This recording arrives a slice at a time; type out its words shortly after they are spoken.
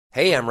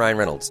Hey, I'm Ryan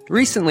Reynolds.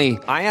 Recently,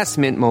 I asked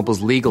Mint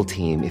Mobile's legal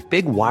team if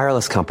big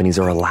wireless companies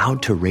are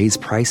allowed to raise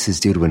prices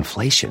due to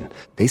inflation.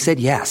 They said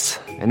yes.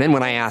 And then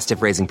when I asked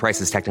if raising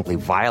prices technically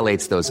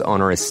violates those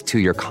onerous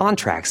two-year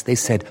contracts, they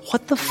said,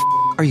 "What the f***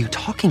 are you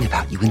talking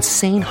about, you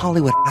insane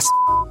Hollywood ass?"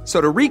 So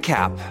to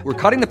recap, we're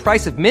cutting the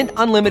price of Mint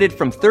Unlimited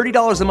from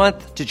 $30 a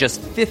month to just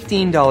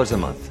 $15 a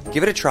month.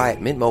 Give it a try at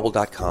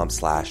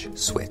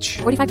mintmobile.com/switch.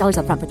 $45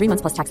 up front for 3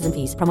 months plus taxes and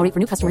fees. Promo rate for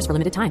new customers for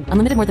limited time.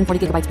 Unlimited more than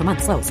 40 gigabytes per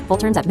month. Slows full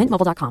terms at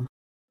mintmobile.com.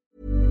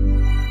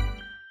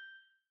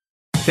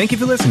 Thank you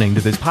for listening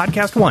to this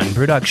Podcast One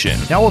production.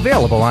 Now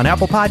available on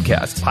Apple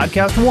Podcasts,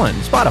 Podcast One,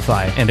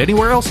 Spotify, and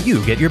anywhere else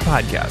you get your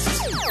podcasts.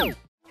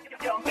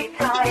 Don't be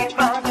tired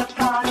from the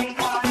party.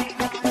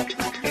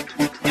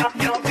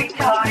 Don't be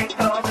tired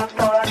from the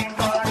party.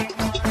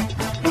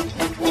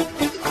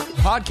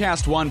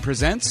 Podcast One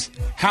presents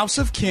House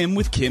of Kim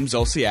with Kim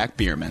Zolciak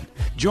Biermann.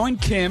 Join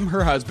Kim,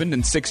 her husband,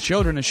 and 6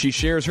 children as she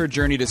shares her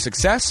journey to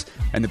success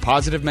and the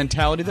positive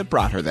mentality that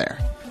brought her there.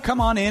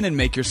 Come on in and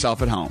make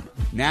yourself at home.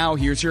 Now,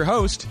 here's your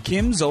host,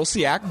 Kim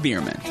Zolciak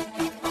Biermann.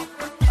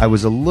 I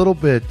was a little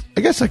bit,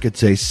 I guess I could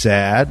say,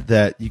 sad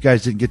that you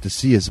guys didn't get to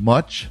see as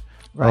much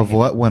of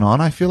what went on.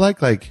 I feel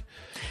like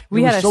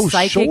we had a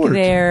psychic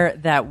there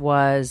that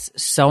was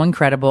so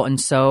incredible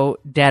and so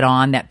dead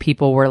on that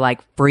people were like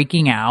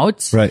freaking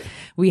out. Right.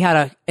 We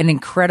had an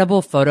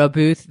incredible photo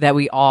booth that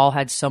we all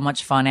had so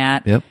much fun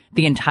at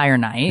the entire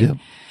night. Yep.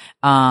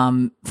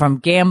 From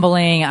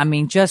gambling, I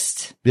mean,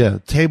 just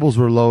tables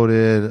were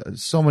loaded,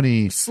 so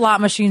many slot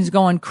machines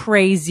going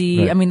crazy.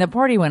 Right. I mean, the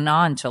party went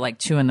on till like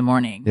 2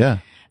 a.m. Yeah.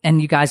 And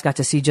you guys got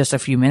to see just a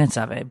few minutes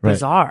of it.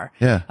 Bizarre.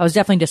 Right. Yeah. I was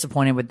definitely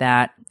disappointed with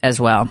that as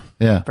well.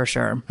 Yeah. For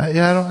sure. I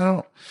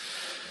don't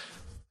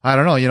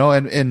know,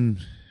 and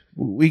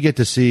we get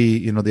to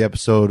see, the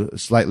episode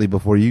slightly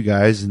before you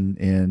guys.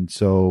 And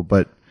so,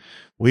 but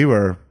we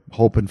were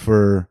hoping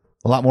for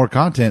a lot more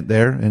content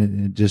there,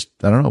 and it just,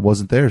 I don't know, it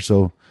wasn't there.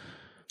 So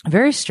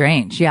very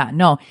strange. Yeah.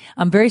 No,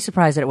 I'm very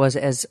surprised that it was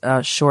as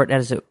short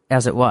as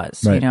it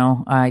was. Right.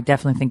 I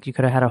definitely think you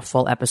could have had a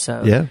full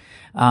episode. Yeah.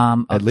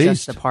 Of At least.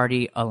 just the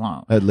party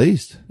alone. At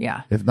least.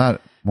 Yeah. If not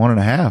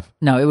 1.5.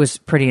 No, it was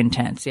pretty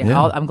intense. Yeah.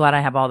 Yeah. I'm glad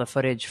I have all the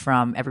footage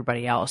from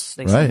everybody else.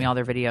 They Right. sent me all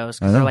their videos I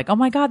because know. they're like, "Oh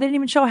my God, they didn't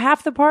even show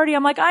half the party."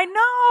 I'm like, I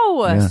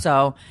know. Yeah.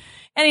 So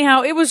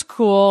anyhow, it was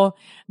cool.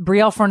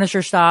 Brielle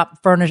Furniture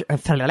shopped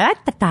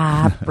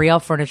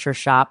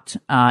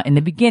in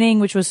the beginning,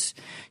 which was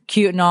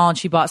cute and all, and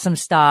she bought some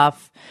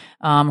stuff.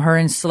 Her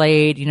and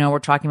Slade, we're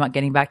talking about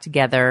getting back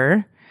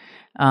together.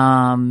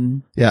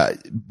 Yeah.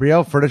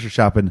 Brielle Furniture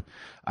Shopping.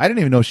 I didn't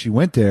even know she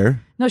went there.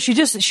 No, she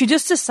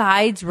just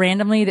decides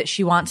randomly that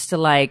she wants to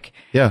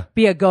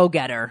be a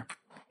go-getter,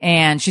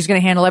 and she's going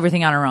to handle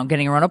everything on her own,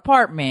 getting her own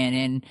apartment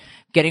and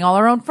getting all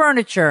her own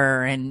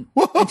furniture, and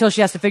until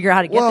she has to figure out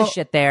how to get the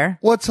shit there.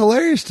 What's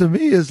hilarious to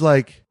me is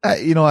I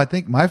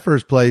think my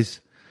first place,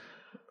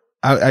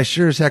 I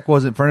sure as heck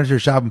wasn't furniture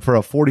shopping for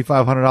a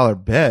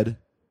 $4,500 bed.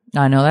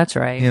 I know that's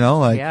right.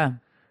 Yeah.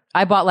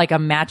 I bought a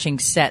matching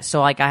set,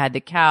 so I had the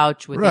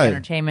couch with the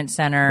entertainment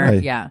center.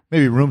 Right. Yeah,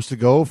 Maybe rooms to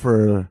go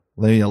for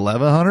maybe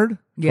 1,100,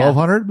 yeah,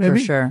 1,200, maybe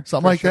for sure,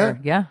 something for like sure.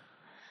 that. Yeah,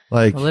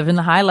 Like we're living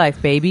the high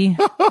life, baby.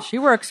 She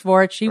works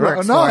for it. She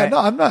works no, for it. No,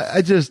 I'm not.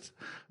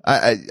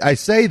 I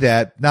say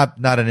that not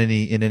in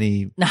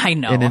any I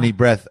know in any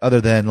breath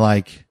other than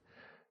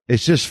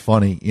it's just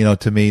funny,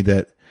 to me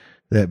that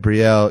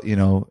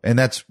Brielle, and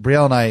that's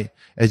Brielle and I,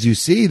 as you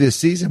see this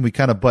season, we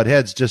kind of butt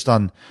heads just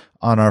on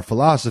our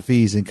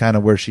philosophies and kind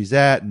of where she's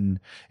at. And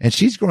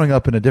she's growing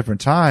up in a different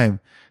time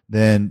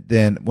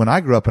than when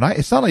I grew up. And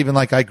it's not even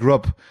like I grew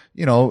up,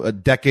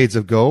 decades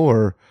ago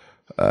or,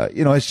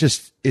 it's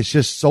just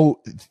so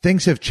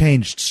things have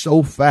changed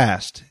so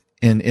fast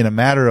in a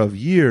matter of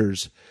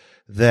years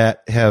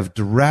that have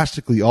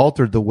drastically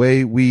altered the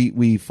way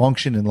we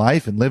function in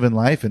life and live in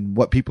life and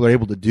what people are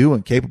able to do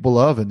and capable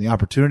of and the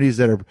opportunities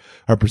that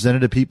are presented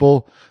to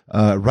people,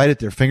 right at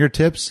their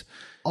fingertips.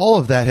 All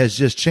of that has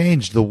just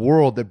changed the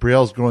world that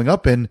Brielle's growing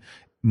up in,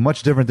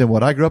 much different than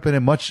what I grew up in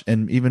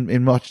and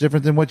even much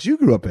different than what you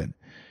grew up in.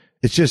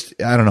 It's just,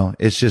 I don't know.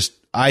 It's just,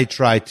 I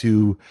try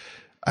to,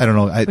 I don't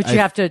know. But you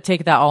have to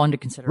take that all into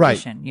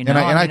consideration, right.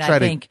 I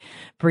think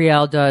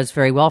Brielle does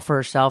very well for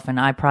herself, and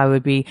I probably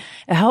would be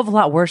a hell of a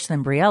lot worse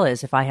than Brielle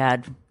is if I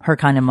had her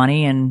kind of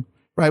money. And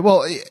right.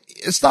 Well,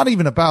 it's not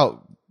even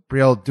about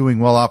Brielle doing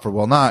well off or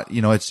well not.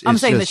 I'm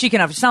saying that she can.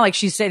 It's not like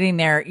she's sitting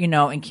there,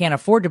 and can't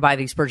afford to buy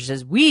these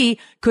purchases. We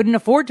couldn't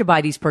afford to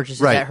buy these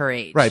purchases at her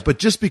age. Right. But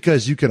just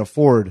because you can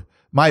afford.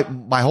 My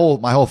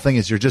whole thing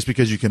is just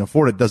because you can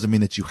afford it doesn't mean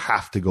that you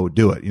have to go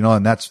do it,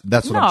 and that's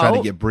what I'm trying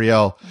to get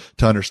Brielle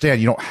to understand.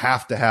 You don't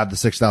have to have the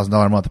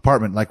 $6,000 a month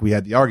apartment like we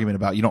had the argument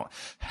about. You don't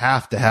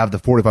have to have the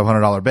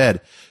 $4,500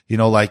 bed.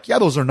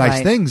 Those are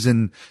nice things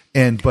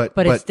but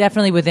it's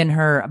definitely within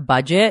her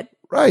budget.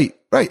 Right.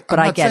 But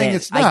I get it.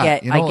 It's not,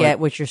 I get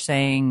what you're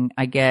saying.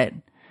 I get.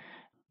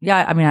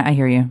 Yeah. I mean, I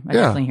hear you. I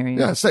definitely hear you.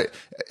 Yeah. So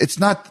it's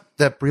not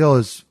that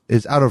Brielle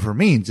is out of her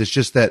means. It's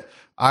just that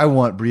I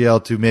want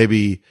Brielle to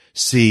maybe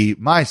see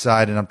my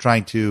side, and I'm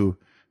trying to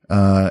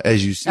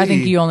as you see. I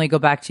think you only go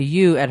back to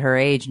you at her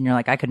age and you're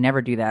like, I could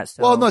never do that.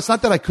 So. Well, no, it's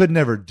not that I could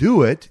never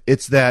do it.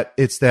 It's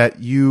that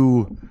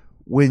you,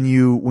 when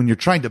you're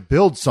trying to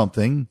build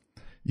something,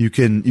 you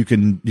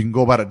can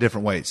go about it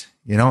different ways,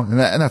 you know, and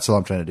that's all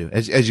I'm trying to do.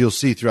 As you'll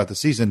see throughout the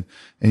season,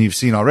 and you've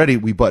seen already,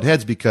 we butt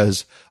heads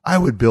because I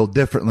would build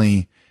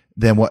differently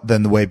than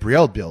the way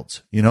Brielle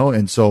builds, you know,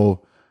 and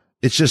so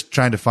it's just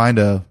trying to find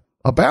a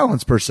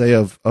balance per se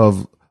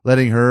of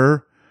letting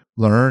her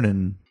learn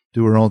and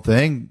do her own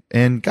thing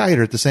and guide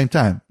her at the same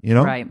time, you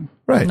know? Right.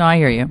 Right. No, I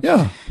hear you.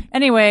 Yeah.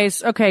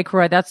 Anyways, okay,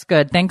 Croy, that's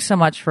good. Thanks so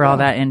much for all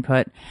that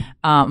input.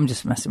 I'm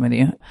just messing with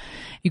you.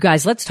 You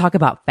guys, let's talk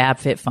about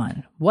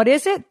FabFitFun. What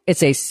is it?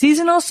 It's a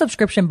seasonal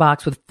subscription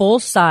box with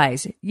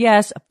full-size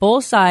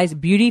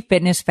beauty,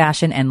 fitness,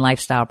 fashion, and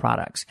lifestyle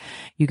products.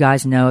 You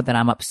guys know that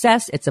I'm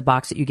obsessed. It's a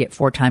box that you get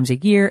 4 times a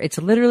year. It's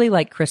literally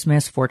like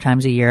Christmas 4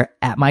 times a year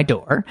at my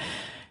door.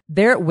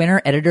 Their winter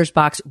editor's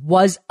box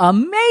was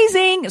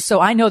amazing.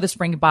 So I know the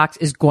spring box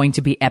is going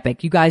to be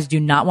epic. You guys do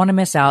not want to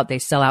miss out. They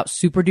sell out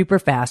super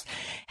duper fast.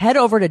 Head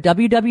over to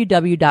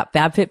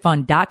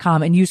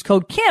www.fabfitfun.com and use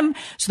code Kim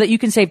so that you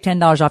can save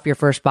 $10 off your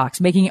first box,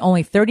 making it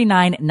only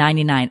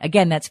 $39.99.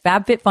 Again, that's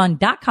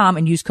fabfitfun.com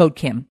and use code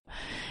Kim.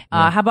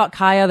 How about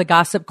Kaya, the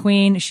gossip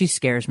queen? She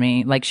scares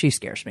me. She's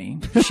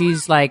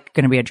like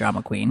going to be a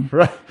drama queen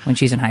when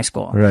she's in high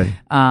school. Right.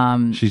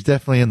 She's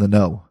definitely in the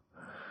know.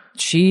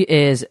 She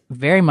is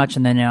very much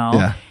in the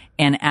know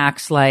and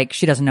acts like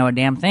she doesn't know a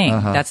damn thing.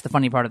 That's the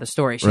funny part of the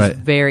story. She's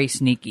very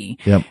sneaky.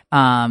 Yep.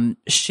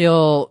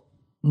 She'll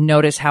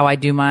notice how I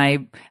do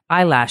my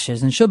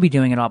eyelashes and she'll be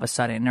doing it all of a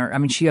sudden. Or, I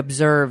mean, she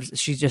observes,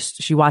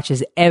 she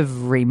watches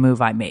every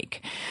move I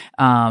make.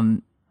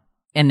 And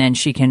then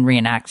she can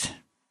reenact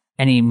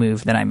any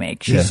move that I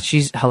make.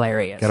 She's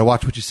hilarious. Got to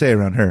watch what you say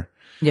around her.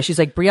 Yeah. She's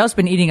like, Brielle's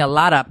been eating a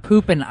lot of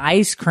poop and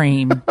ice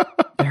cream.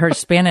 Her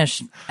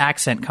Spanish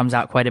accent comes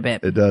out quite a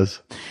bit. It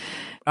does.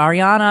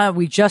 Ariana,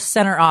 we just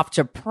sent her off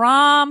to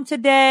prom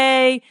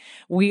today.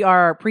 We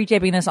are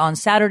pre-taping this on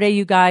Saturday,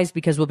 you guys,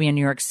 because we'll be in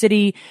New York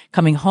City,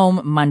 coming home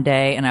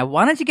Monday. And I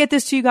wanted to get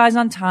this to you guys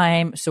on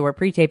time, so we're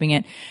pre-taping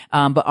it.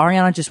 But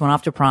Ariana just went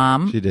off to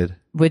prom. She did.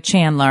 With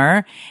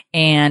Chandler.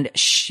 And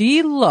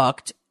she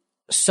looked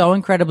so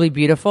incredibly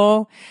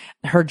beautiful.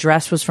 Her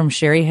dress was from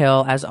Sherry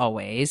Hill, as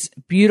always.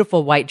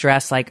 Beautiful white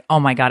dress. Like,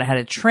 oh my God, it had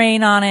a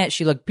train on it.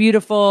 She looked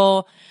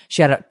beautiful.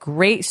 She had a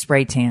great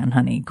spray tan,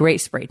 honey. Great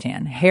spray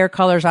tan. Hair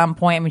color's on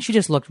point. I mean, she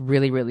just looked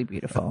really, really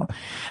beautiful.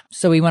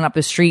 So we went up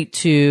the street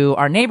to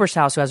our neighbor's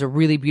house who has a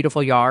really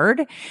beautiful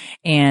yard,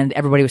 and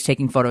everybody was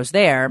taking photos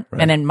there.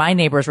 Right. And then my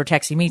neighbors were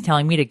texting me,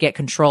 telling me to get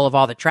control of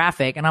all the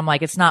traffic. And I'm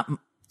like, it's not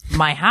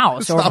my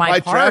house or my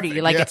party.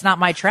 Traffic, like, it's not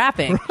my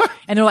traffic. Right.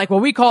 And they're like, well,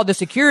 we called the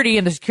security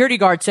and the security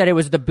guard said it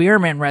was the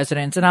Bierman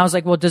residence. And I was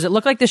like, well, does it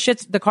look like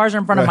the cars are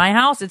in front of my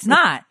house? It's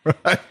not.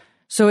 Right.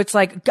 So it's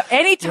like,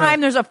 anytime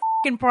there's a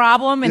fucking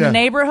problem in the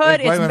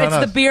neighborhood,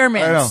 it's the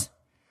Biermans.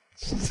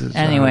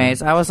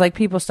 Anyways, I was like,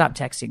 people stop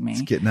texting me.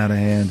 It's getting out of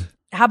hand.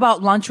 How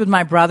about lunch with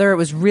my brother? It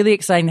was really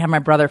exciting to have my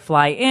brother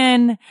fly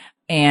in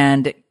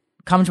and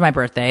come to my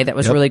birthday. That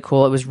was really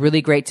cool. It was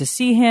really great to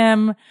see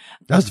him.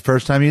 That was the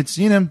first time you'd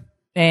seen him.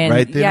 And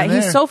right there and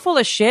he's so full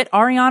of shit.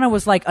 Ariana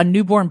was like a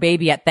newborn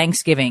baby at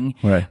Thanksgiving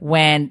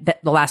when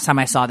the last time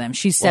I saw them.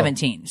 She's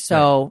 17.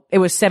 So it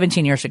was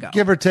 17 years ago.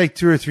 Give or take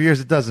 2 or 3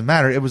 years. It doesn't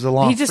matter. It was a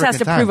long time. He just has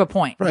to prove a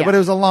point. Right. But it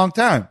was a long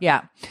time.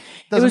 Yeah.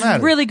 It was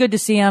really good to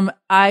see him.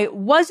 I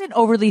wasn't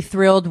overly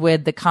thrilled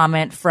with the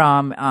comment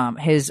from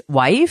his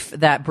wife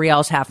that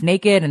Brielle's half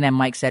naked. And then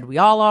Mike said, we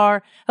all are.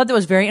 I thought that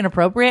was very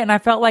inappropriate. And I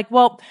felt like,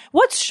 well,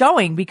 what's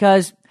showing?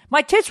 Because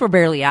my tits were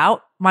barely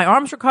out. My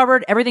arms were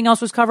covered. Everything else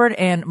was covered.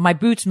 And my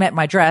boots met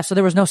my dress. So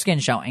there was no skin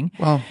showing.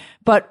 Well,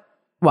 but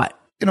what?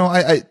 You know,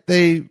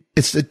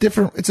 it's a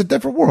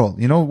different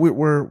world. You know,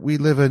 we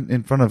live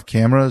in front of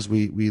cameras.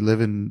 We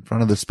live in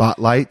front of the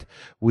spotlight.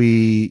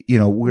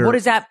 What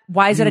is that?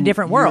 Why is it a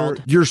different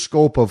world? Your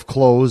scope of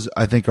clothes,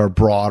 I think, are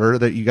broader,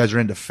 that you guys are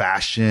into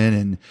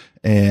fashion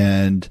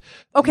and.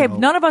 Okay.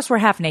 None of us were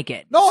half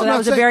naked. No, so that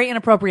was a very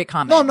inappropriate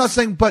comment. No, I'm not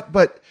saying,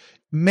 but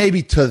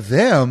maybe to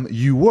them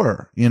you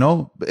were, you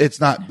know, it's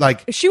not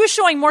like she was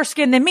showing more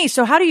skin than me.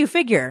 So how do you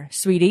figure,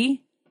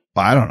 sweetie?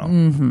 I don't know.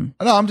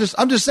 Mm-hmm. No, I'm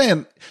just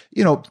saying,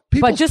 you know,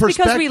 people's But just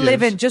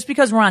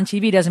because we're on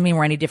TV doesn't mean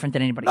we're any different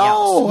than anybody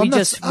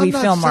else. We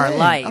film our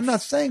life. I'm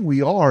not saying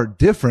we are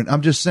different.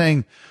 I'm just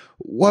saying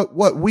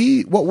what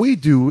we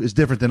do is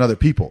different than other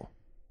people,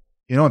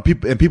 you know,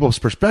 and people's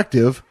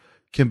perspective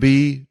can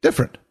be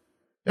different.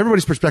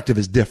 Everybody's perspective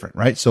is different,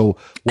 right? So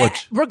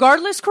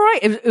regardless, Croy,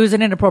 it was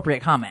an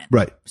inappropriate comment.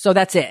 Right. So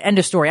that's it. End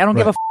of story. I don't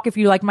give a if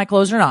you like my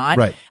clothes or not.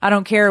 Right. I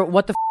don't care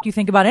what the you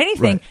think about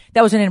anything. Right.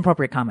 That was an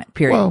inappropriate comment,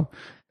 period. Well,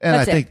 and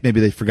I think maybe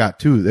they forgot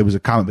too. There was a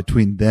comment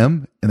between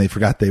them and they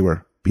forgot they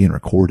were being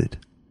recorded.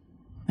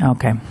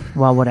 Okay.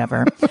 Well,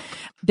 whatever.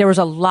 There was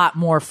a lot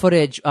more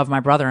footage of my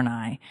brother and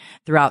I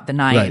throughout the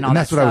night. Right. And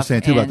that's what I was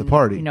saying too about the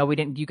party. You know,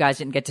 you guys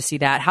didn't get to see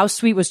that. How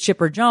sweet was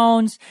Chipper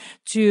Jones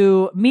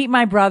to meet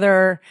my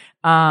brother,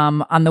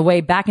 on the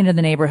way back into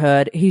the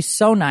neighborhood. He's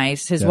so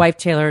nice. His wife,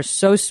 Taylor, is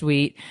so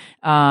sweet.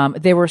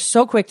 They were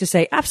so quick to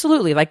say,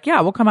 absolutely. Like,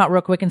 yeah, we'll come out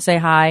real quick and say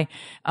hi.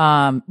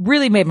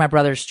 Really made my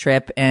brother's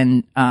trip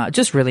and,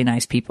 just really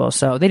nice people.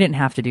 So they didn't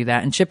have to do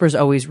that. And Chipper's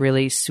always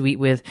really sweet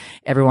with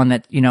everyone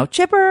that,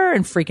 Chipper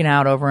and freaking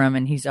out over him.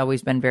 And he's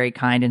always been very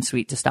kind and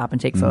sweet to stop and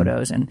take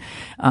photos and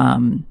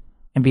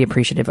be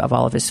appreciative of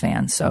all of his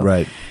fans. So,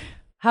 right.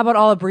 How about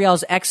all of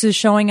Brielle's exes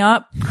showing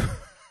up?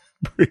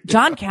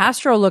 John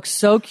Castro looks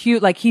so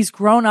cute. Like he's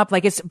grown up.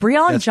 Like it's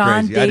Brielle and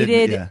John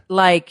dated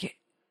like,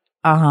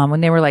 when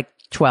they were like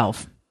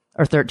 12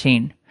 or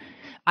 13.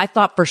 I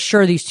thought for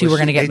sure these two were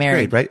going to get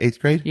married. Grade, right? 8th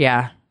grade?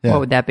 Yeah. What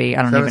would that be?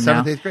 I don't even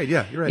know. 7th, 8th grade.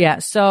 Yeah, you're right. Yeah.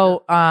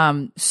 So,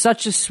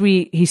 such a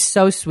sweet, he's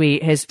so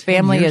sweet. His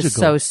family is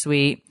so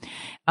sweet.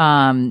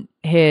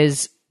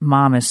 His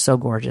mom is so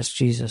gorgeous.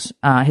 Jesus.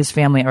 His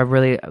family, I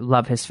really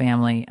love his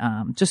family.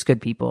 Just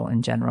good people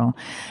in general.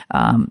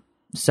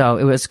 So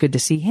it was good to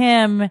see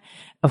him.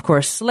 Of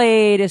course,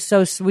 Slade is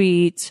so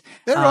sweet.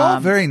 They're all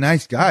very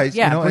nice guys.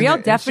 Yeah,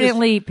 Brielle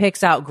definitely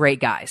picks out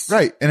great guys.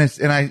 Right. And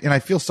I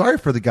feel sorry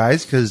for the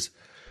guys because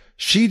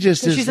she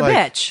just is she's like, a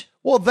bitch.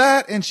 Well,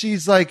 that, and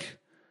she's like,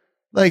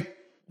 what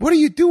are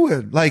you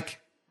doing? Like,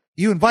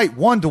 you invite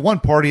one to one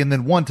party and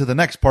then one to the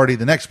next party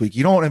the next week.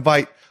 You don't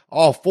invite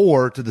all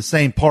 4 to the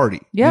same party.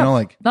 Yeah.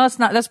 No,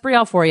 that's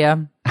Brielle for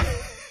you.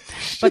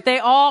 But they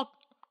all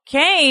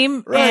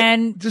came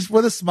and just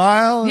with a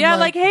smile. Yeah,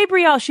 like, hey,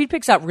 Brielle, she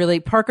picks out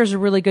Parker's a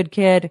really good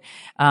kid.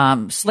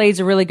 Slade's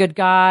a really good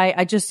guy.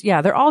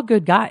 They're all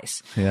good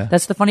guys. Yeah.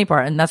 That's the funny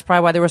part. And that's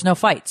probably why there was no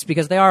fights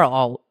because they are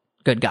all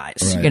good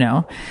guys,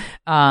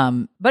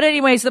 But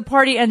anyways, the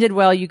party ended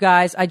well, you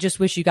guys. I just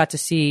wish you got to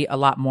see a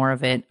lot more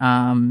of it.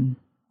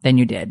 Than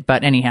you did.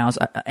 But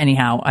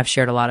anyhow, I've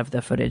shared a lot of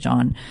the footage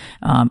on,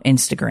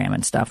 Instagram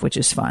and stuff, which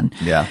is fun.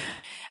 Yeah.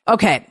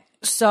 Okay.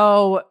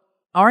 So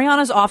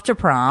Ariana's off to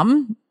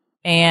prom.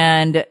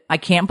 And I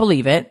can't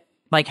believe it.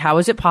 Like, how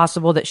is it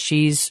possible that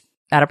she's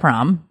at a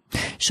prom?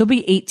 She'll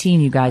be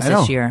 18, you guys,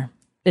 this year.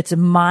 It's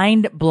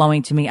mind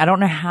blowing to me. I don't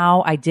know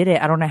how I did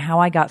it. I don't know how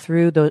I got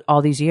through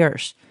all these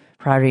years.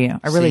 Proud of you.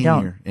 I really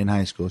don't. In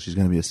high school, she's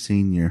going to be a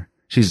senior.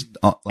 She's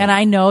and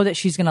I know that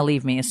she's going to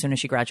leave me as soon as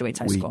she graduates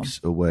high school. Weeks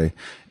away.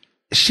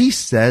 She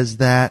says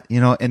that,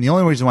 and the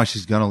only reason why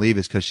she's going to leave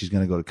is because she's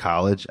going to go to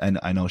college. And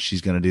I know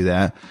she's going to do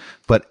that,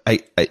 but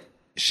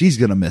she's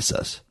going to miss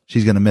us.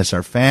 She's going to miss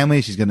our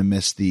family. She's going to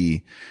miss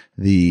the,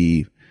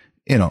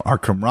 our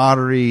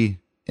camaraderie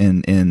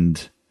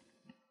and,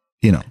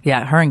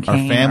 yeah, her and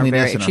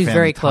Kane she's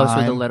very close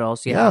with the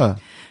littles. Yeah.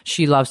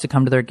 She loves to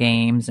come to their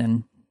games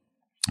and,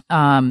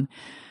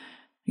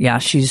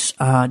 she's,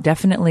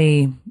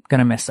 definitely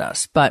gonna miss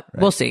us, but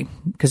we'll see.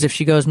 Cause if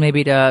she goes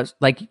maybe to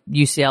like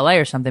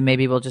UCLA or something,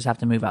 maybe we'll just have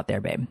to move out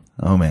there, babe.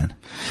 Oh man.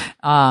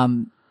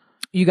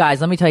 You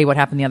guys, let me tell you what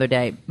happened the other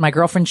day. My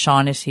girlfriend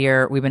Sean is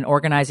here. We've been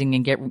organizing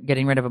and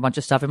getting rid of a bunch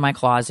of stuff in my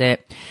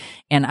closet.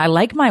 And I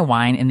like my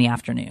wine in the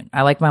afternoon.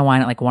 I like my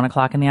wine at like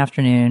 1:00 in the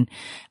afternoon.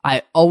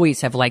 I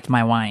always have liked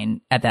my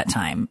wine at that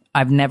time.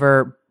 I've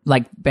never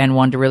like been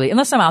one to really,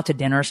 unless I'm out to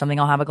dinner or something,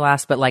 I'll have a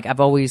glass, but like I've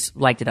always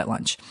liked it at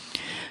lunch.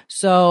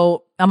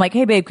 So I'm like,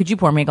 hey babe, could you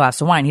pour me a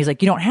glass of wine? He's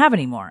like, you don't have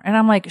any more. And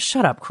I'm like,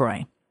 shut up,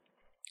 Croy.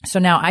 So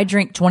now I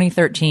drink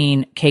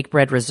 2013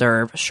 Cakebread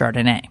Reserve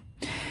Chardonnay.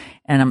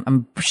 And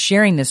I'm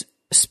sharing this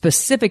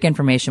specific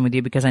information with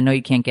you because I know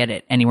you can't get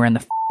it anywhere in the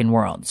fucking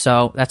world.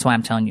 So that's why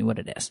I'm telling you what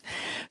it is.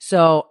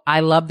 So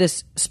I love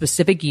this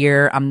specific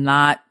year. I'm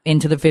not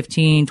into the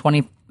 15,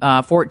 20,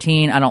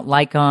 14. I don't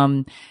like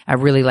them. I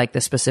really like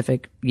this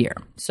specific year.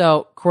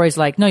 So Corey's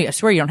like, no, I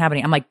swear you don't have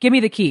any. I'm like, give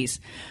me the keys.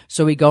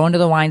 So we go into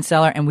the wine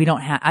cellar and we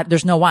don't have,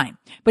 there's no wine.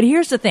 But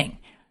here's the thing.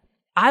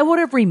 I would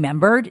have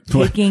remembered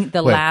taking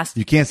the last.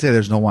 You can't say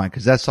there's no wine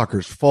because that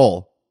sucker's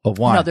full of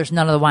wine. No, there's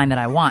none of the wine that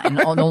I want and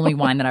the only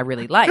wine that I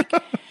really like.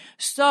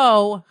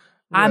 So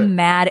I'm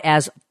mad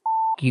as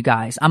you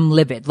guys. I'm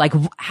livid. Like,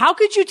 how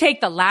could you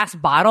take the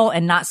last bottle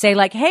and not say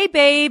like, hey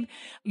babe,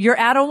 you're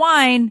out of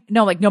wine?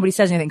 No, like nobody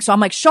says anything. So I'm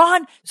like,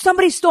 Sean,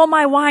 somebody stole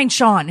my wine,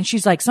 Sean. And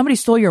she's like, somebody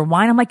stole your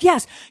wine? I'm like,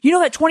 yes. You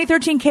know that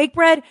 2013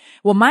 Cakebread?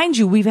 Well, mind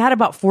you, we've had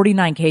about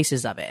 49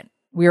 cases of it.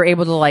 We were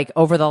able to like,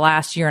 over the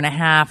last year and a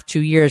half,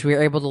 2 years, we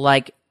were able to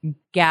like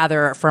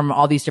gather from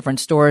all these different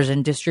stores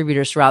and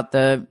distributors throughout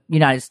the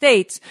United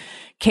States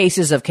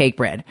cases of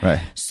Cakebread. Right.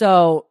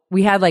 So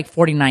we had like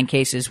 49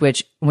 cases,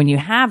 which when you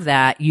have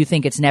that, you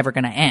think it's never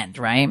going to end,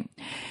 right?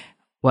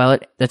 Well,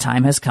 the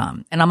time has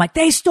come. And I'm like,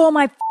 they stole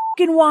my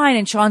fucking wine.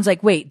 And Sean's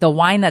like, wait, the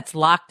wine that's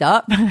locked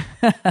up?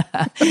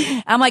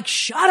 I'm like,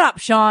 shut up,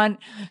 Sean.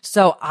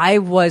 So I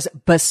was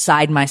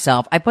beside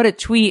myself. I put a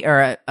tweet or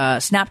a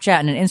Snapchat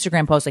and an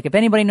Instagram post, like if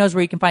anybody knows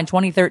where you can find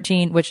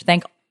 2013, which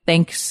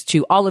thanks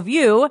to all of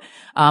you.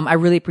 I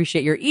really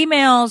appreciate your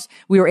emails.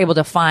 We were able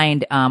to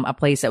find a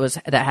place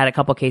that had a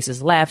couple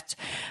cases left.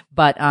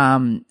 But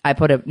I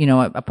put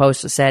a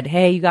post that said,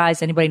 hey, you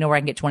guys, anybody know where I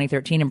can get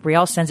 2013? And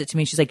Brielle sends it to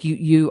me. She's like,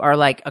 you are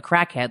like a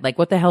crackhead. Like,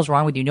 what the hell's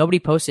wrong with you? Nobody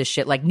posts this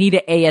shit. Like, need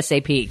it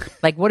ASAP.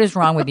 Like, what is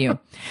wrong with you?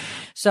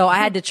 So I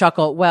had to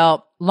chuckle.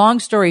 Well, long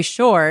story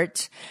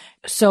short,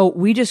 so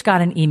we just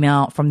got an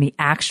email from the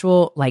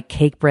actual like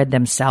cake bread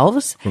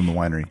themselves. From the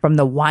winery. From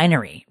the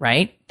winery,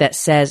 right? That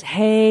says,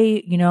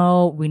 hey, we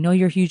know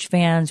you're huge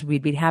fans.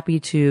 We'd be happy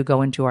to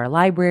go into our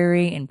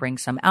library and bring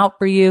some out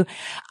for you.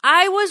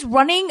 I was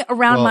running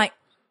around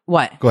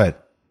what? Go ahead.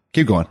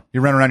 Keep going.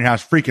 You're running around your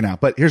house freaking out.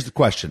 But here's the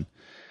question.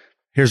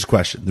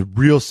 The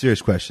real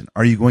serious question.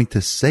 Are you going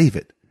to save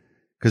it?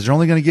 Because they're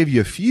only going to give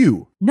you a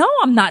few. No,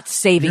 I'm not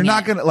saving You're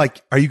not going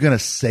to are you going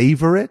to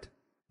savor it?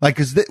 Like,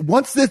 cause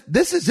once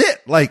this is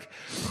it. Like,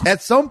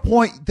 at some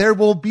point there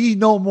will be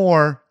no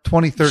more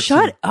 2013.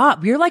 Shut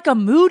up. You're like a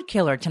mood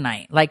killer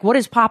tonight. Like, what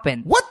is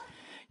popping? What?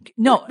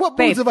 No, what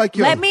babe, moods have I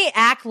killed? let me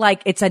act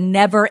like it's a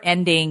never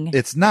ending.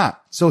 It's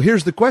not. So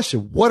here's the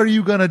question. What are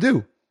you going to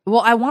do?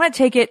 Well, I want to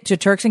take it to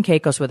Turks and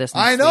Caicos with us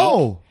next I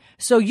know. week.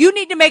 So you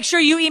need to make sure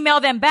you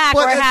email them back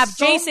But or at have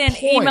some Jason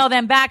point- email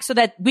them back so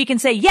that we can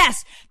say,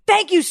 yes,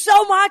 thank you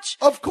so much.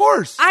 Of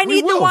course. I we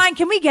need the will. wine.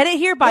 Can we get it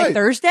here by Right.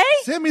 Thursday?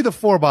 Send me the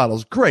 4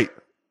 bottles. Great.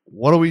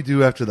 What do we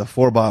do after the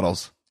 4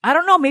 bottles? I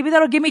don't know. Maybe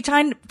that'll give me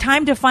time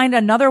to find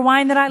another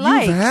wine that I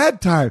like. You've had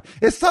time.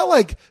 It's not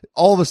like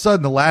all of a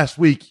sudden the last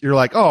week you're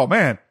like, oh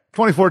man,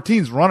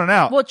 2014's running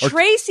out. Well, Or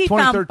Tracy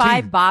found 2013.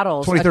 5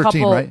 bottles a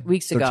 2013, couple right?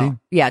 weeks ago. 13?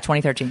 Yeah,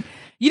 2013.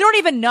 You don't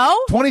even know?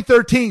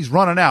 2013's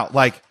running out.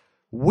 Like,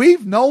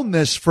 we've known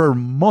this for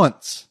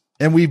months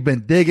and we've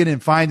been digging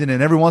and finding it.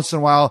 And every once in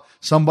a while,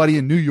 somebody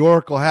in New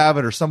York will have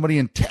it or somebody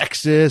in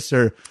Texas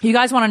or. You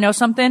guys want to know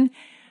something?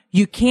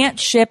 You can't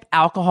ship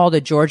alcohol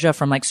to Georgia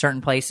from like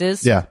certain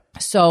places. Yeah.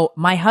 So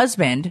my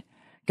husband,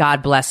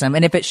 God bless him,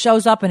 and if it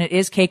shows up and it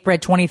is Cake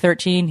Bread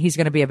 2013, he's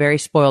going to be a very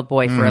spoiled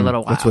boy for a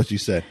little while. That's what you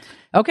said.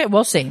 Okay,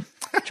 we'll see.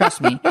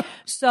 Trust me.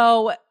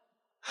 So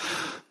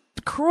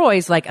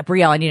Croy's like,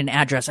 Brielle, I need an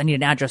address.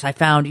 I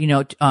found,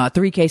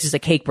 3 cases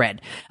of cake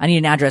bread. I need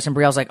an address. And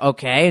Brielle's like,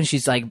 okay. And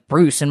she's like,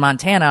 Bruce in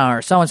Montana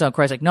or so-and-so.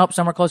 Croy's like, nope,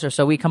 somewhere closer.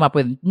 So we come up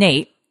with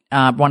Nate,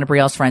 one of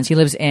Brielle's friends. He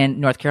lives in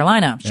North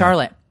Carolina,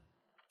 Charlotte.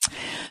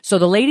 So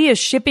the lady is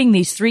shipping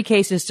these 3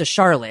 cases to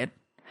Charlotte.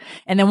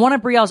 And then one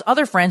of Brielle's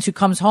other friends who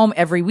comes home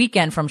every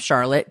weekend from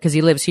Charlotte, because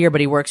he lives here, but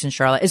he works in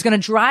Charlotte, is going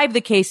to drive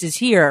the cases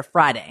here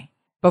Friday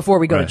before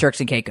we go to Turks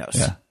and Caicos.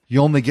 Yeah.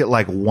 You only get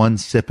like 1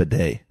 sip a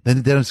day. Then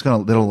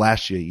it'll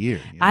last you a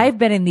year. You know? I've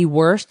been in the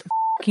worst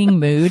fucking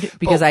mood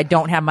because I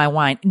don't have my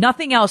wine.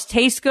 Nothing else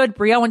tastes good.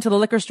 Brielle went to the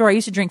liquor store. I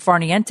used to drink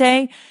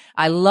Farniente.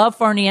 I love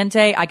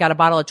Farniente. I got a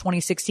bottle of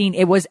 2016.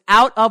 It was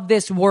out of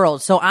this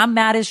world. So I'm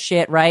mad as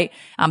shit, right?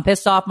 I'm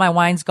pissed off. My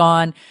wine's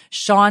gone.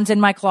 Sean's in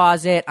my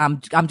closet. I'm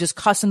just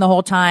cussing the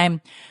whole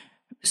time.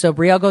 So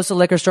Brielle goes to the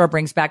liquor store,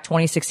 brings back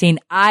 2016.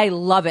 I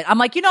love it. I'm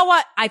like, you know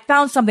what? I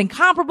found something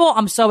comparable.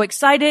 I'm so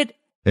excited.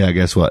 Yeah,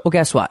 guess what? Well,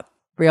 guess what?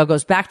 Brielle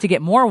goes back to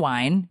get more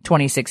wine,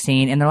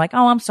 2016, and they're like,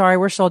 oh, I'm sorry,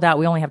 we're sold out.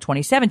 We only have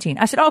 2017.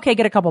 I said, okay,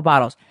 get a couple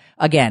bottles.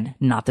 Again,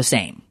 not the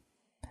same.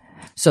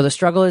 So the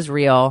struggle is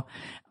real,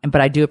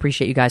 but I do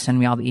appreciate you guys sending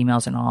me all the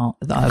emails and all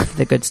of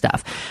the good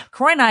stuff.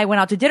 Croy and I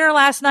went out to dinner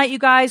last night, you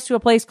guys, to a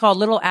place called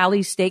Little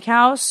Alley's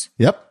Steakhouse.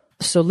 Yep.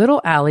 So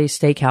Little Alley's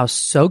Steakhouse,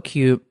 so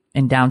cute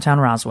in downtown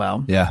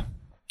Roswell. Yeah.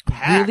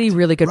 Packed. Really,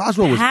 really good.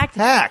 Roswell was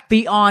packed.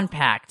 Beyond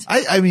packed.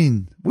 I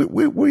mean,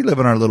 we live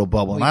in our little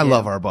bubble, and I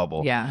love our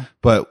bubble. Yeah.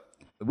 But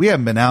we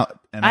haven't been out.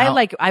 And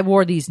out. I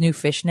wore these new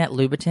fishnet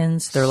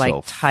Louboutins. They're like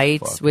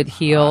tights with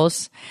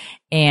heels.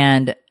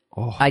 And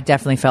I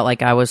definitely felt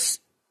like I was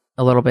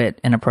a little bit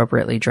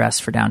inappropriately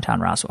dressed for downtown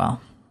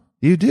Roswell.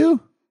 You do?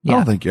 Yeah. I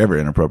don't think you're ever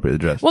inappropriately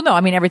dressed. Well, no, I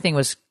mean, everything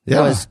was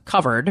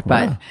covered,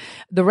 but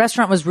the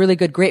restaurant was really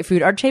good. Great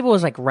food. Our table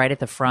was like right at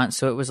the front,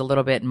 so it was a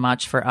little bit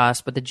much for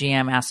us, but the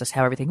GM asked us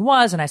how everything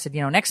was. And I said,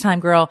 next time,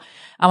 girl,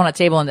 I want a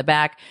table in the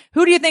back.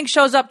 Who do you think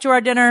shows up to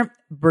our dinner?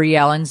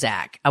 Brielle and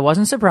Zach. I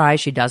wasn't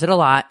surprised. She does it a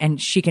lot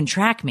and she can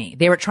track me.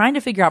 They were trying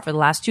to figure out for the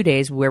last 2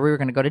 days where we were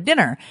going to go to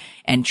dinner.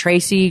 And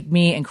Tracy,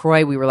 me and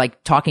Croy, we were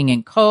like talking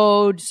in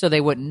code so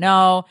they wouldn't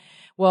know.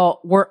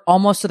 Well, we're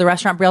almost to the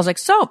restaurant. Brielle's like,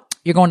 so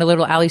you're going to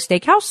Little Alley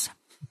Steakhouse?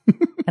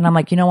 And I'm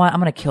like, you know what? I'm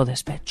going to kill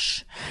this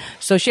bitch.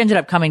 So she ended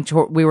up coming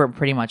to, we were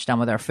pretty much done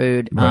with our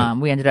food. Right.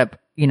 We ended up,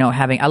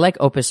 I like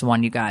Opus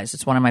One, you guys.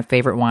 It's one of my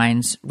favorite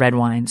wines, red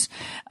wines,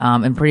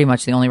 and pretty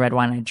much the only red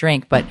wine I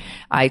drink, but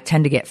I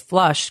tend to get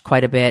flushed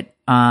quite a bit,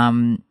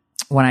 when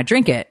I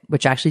drink it,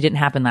 which actually didn't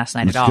happen last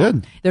night at all.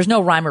 Good. There's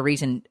no rhyme or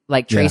reason,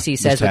 like Tracy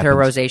says just with her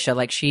happens. rosacea,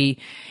 like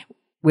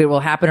it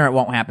will happen or it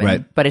won't happen,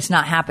 Right. but it's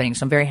not happening.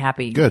 So I'm very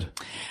happy. Good.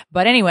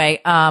 But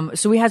anyway,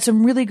 so we had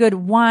some really good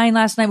wine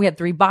last night. We had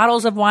 3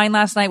 bottles of wine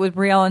last night with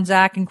Brielle and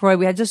Zach and Croy.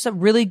 We had just a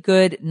really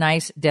good,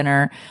 nice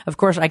dinner. Of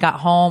course, I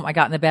got home, I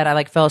got in the bed.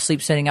 I fell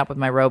asleep sitting up with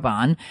my robe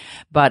on,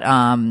 but,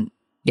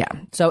 yeah.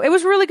 So it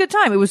was a really good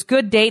time. It was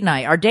good date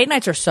night. Our date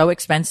nights are so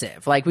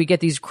expensive. Like we get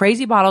these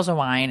crazy bottles of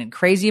wine and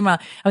crazy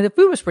amount. The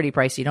food was pretty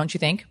pricey, don't you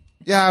think?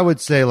 Yeah, I would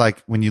say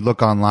like when you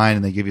look online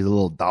and they give you the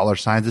little dollar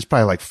signs, it's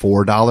probably like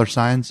 $4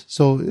 signs.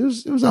 So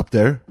it was up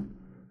there.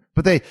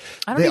 But I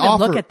don't they even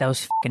offer, look at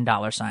those fucking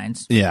dollar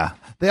signs. Yeah.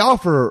 They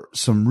offer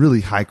some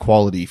really high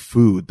quality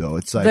food though.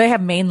 It's like They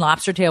have Maine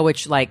lobster tail,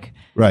 which like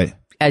right.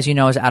 as you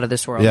know, is out of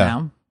this world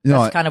now. You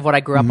know, That's kind of what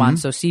I grew up on.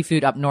 So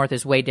seafood up north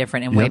is way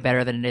different and way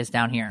better than it is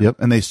down here. Yep.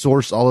 And they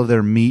source all of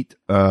their meat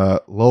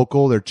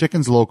local. Their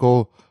chicken's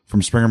local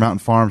from Springer Mountain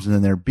Farms, and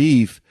then their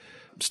beef,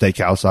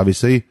 steakhouse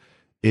obviously,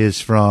 is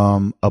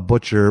from a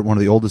butcher, one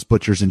of the oldest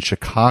butchers in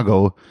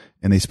Chicago,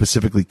 and they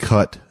specifically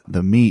cut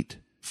the meat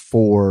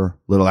for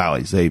Little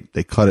Alley's. They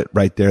cut it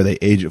right there. They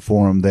age it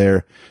for them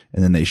there,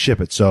 and then they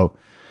ship it. So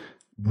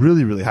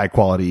really, really high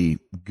quality,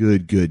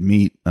 good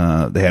meat. They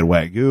had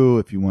Wagyu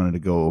if you wanted to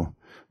go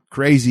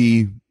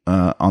crazy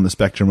on the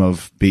spectrum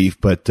of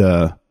beef, but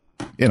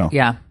you know,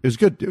 it was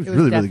good. It was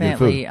really good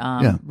food.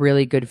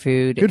 Really good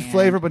food, good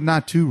flavor, but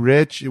not too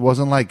rich. It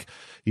wasn't like,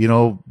 you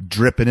know,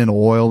 dripping in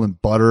oil and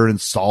butter and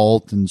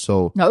salt, and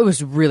so no, it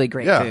was really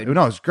great food.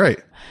 No, it was great.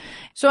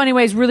 So,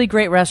 anyways, really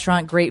great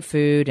restaurant, great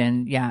food,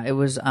 and it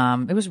was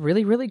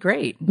really, really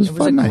great. It was a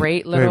fun night.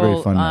 Great little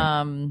very fun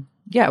night.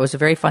 Yeah, it was a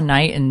very fun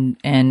night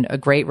and a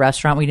great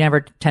restaurant. We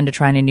never tend to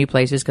try any new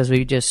places because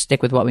we just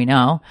stick with what we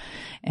know.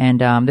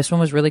 And this one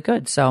was really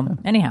good. So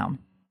anyhow.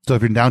 So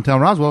if you're in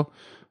downtown Roswell,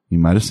 you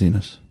might have seen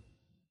us.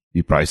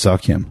 You probably saw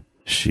Kim.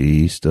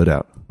 She stood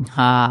out.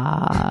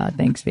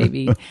 Thanks,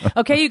 baby.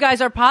 Okay, you guys,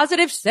 our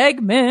positive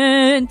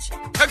segment.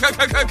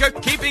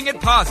 Keeping it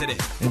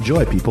positive.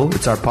 Enjoy, people.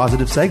 It's our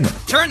positive segment.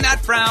 Turn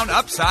that frown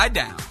upside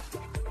down.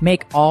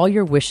 Make all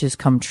your wishes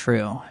come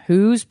true.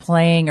 Who's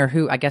playing or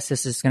who? I guess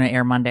this is going to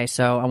air Monday,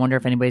 so I wonder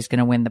if anybody's going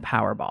to win the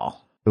Powerball.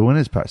 When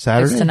is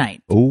Saturday? It's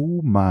tonight.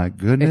 Oh my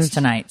goodness! It's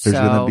tonight. There's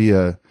going to be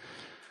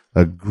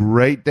a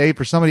great day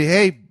for somebody.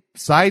 Hey,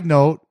 side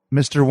note: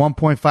 Mr.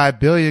 1.5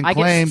 billion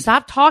claimed.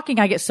 Stop talking!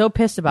 I get so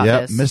pissed about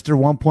this. Mr.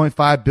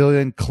 1.5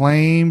 billion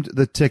claimed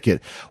the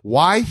ticket.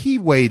 Why he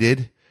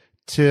waited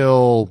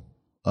till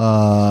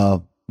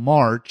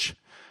March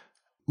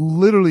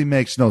literally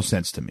makes no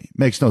sense to me.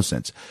 Makes no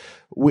sense.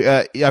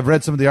 I've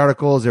read some of the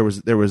articles. There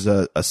was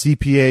a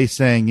CPA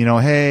saying, you know,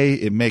 hey,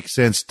 it makes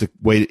sense to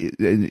wait,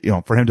 you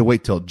know, for him to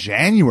wait till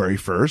January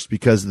 1st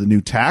because of the new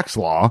tax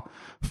law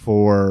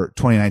for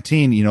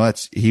 2019. You know,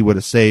 he would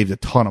have saved a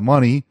ton of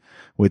money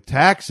with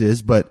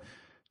taxes, but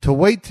to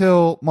wait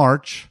till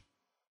March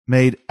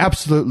made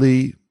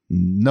absolutely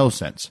no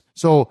sense.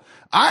 So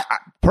I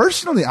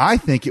personally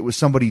think it was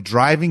somebody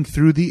driving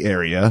through the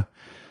area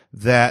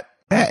that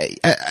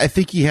I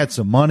think he had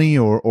some money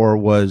or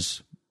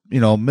was, you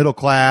know, middle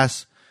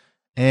class,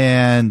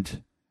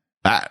 and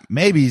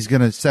maybe he's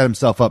going to set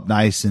himself up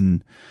nice,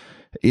 and,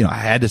 you know,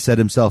 had to set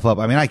himself up.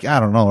 I mean, I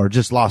don't know, or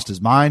just lost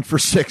his mind for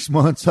 6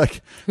 months,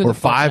 or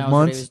 5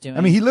 months. I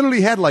mean, he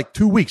literally had like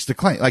 2 weeks to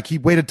claim. Like he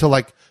waited till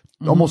like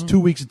almost 2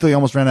 weeks until he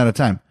almost ran out of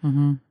time.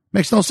 Mm-hmm.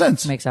 Makes no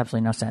sense. Makes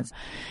absolutely no sense.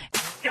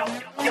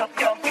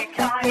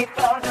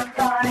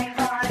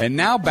 And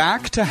now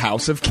back to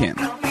House of Kim.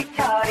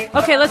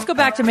 Okay, let's go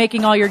back to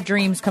making all your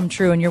dreams come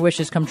true and your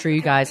wishes come true,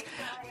 you guys.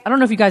 I don't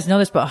know if you guys know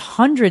this, but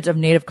hundreds of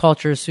native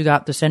cultures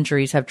throughout the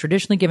centuries have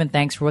traditionally given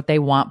thanks for what they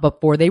want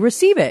before they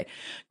receive it,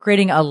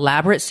 creating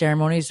elaborate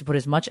ceremonies to put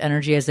as much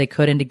energy as they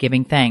could into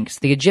giving thanks.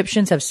 The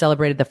Egyptians have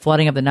celebrated the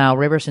flooding of the Nile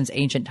River since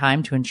ancient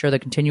time to ensure the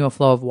continual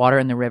flow of water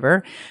in the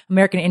river.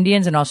 American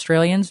Indians and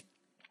Australians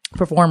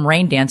perform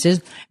rain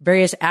dances.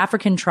 Various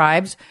African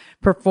tribes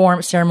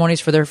perform ceremonies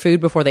for their food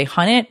before they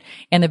hunt it.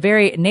 And the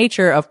very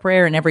nature of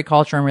prayer in every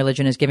culture and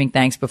religion is giving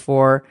thanks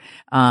before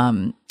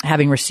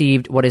having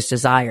received what is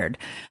desired.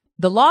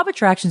 The law of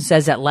attraction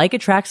says that like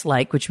attracts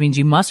like, which means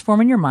you must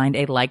form in your mind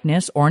a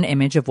likeness or an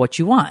image of what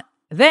you want.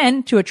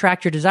 Then, to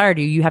attract your desire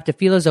to you, you have to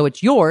feel as though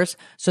it's yours,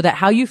 so that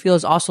how you feel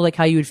is also like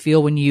how you would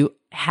feel when you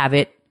have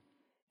it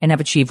and have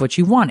achieved what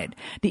you wanted.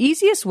 The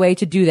easiest way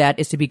to do that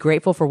is to be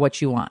grateful for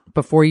what you want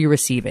before you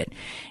receive it.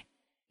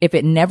 If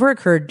it never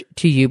occurred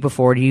to you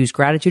before to use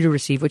gratitude to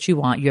receive what you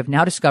want, you have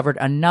now discovered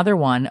another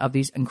one of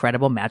these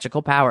incredible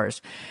magical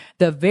powers.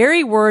 The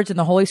very words in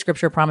the Holy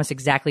Scripture promise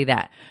exactly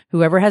that.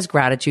 Whoever has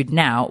gratitude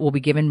now will be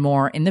given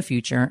more in the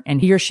future,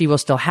 and he or she will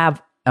still have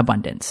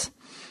abundance.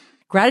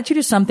 Gratitude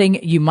is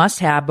something you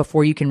must have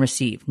before you can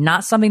receive,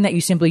 not something that you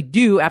simply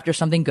do after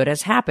something good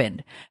has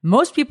happened.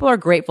 Most people are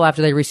grateful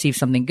after they receive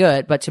something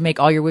good, but to make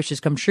all your wishes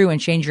come true and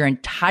change your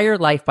entire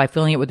life by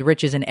filling it with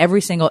riches in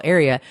every single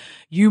area,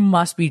 you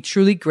must be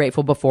truly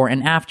grateful before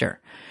and after.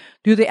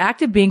 Through the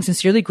act of being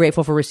sincerely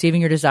grateful for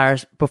receiving your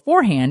desires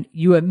beforehand,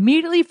 you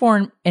immediately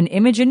form an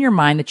image in your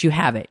mind that you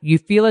have it. You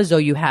feel as though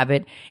you have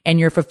it and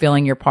you're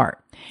fulfilling your part.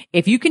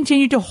 If you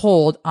continue to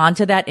hold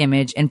onto that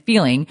image and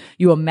feeling,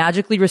 you will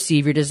magically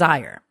receive your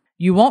desire.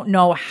 You won't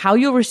know how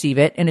you'll receive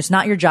it, and it's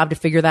not your job to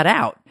figure that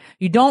out.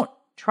 You don't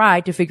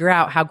try to figure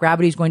out how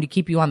gravity is going to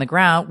keep you on the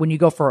ground when you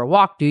go for a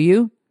walk, do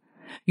you?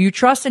 You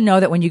trust and know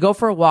that when you go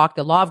for a walk,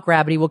 the law of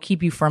gravity will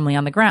keep you firmly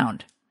on the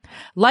ground.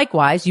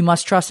 Likewise, you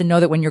must trust and know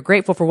that when you're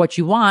grateful for what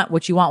you want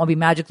will be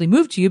magically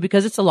moved to you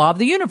because it's the law of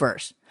the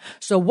universe.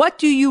 So what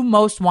do you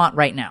most want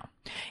right now?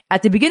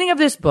 At the beginning of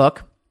this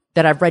book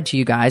that I've read to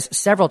you guys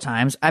several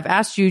times, I've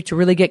asked you to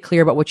really get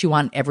clear about what you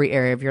want in every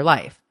area of your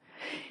life.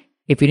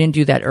 If you didn't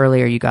do that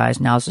earlier, you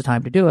guys, now's the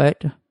time to do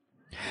it.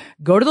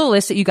 Go to the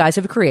list that you guys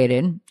have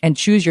created and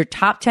choose your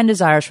top 10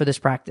 desires for this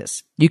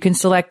practice. You can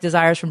select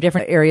desires from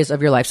different areas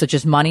of your life, such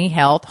as money,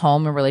 health,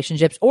 home, and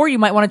relationships, or you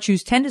might want to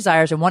choose 10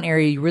 desires in one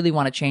area you really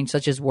want to change,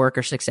 such as work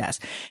or success.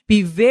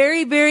 Be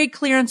very, very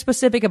clear and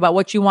specific about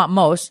what you want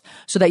most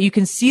so that you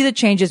can see the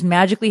changes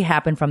magically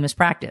happen from this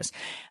practice.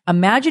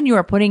 Imagine you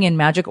are putting in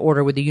magic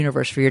order with the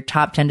universe for your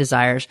top 10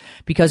 desires,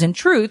 because in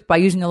truth, by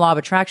using the law of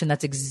attraction,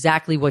 that's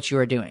exactly what you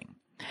are doing.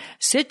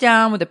 Sit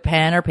down with a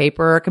pen or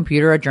paper or a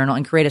computer or journal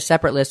and create a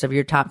separate list of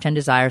your top 10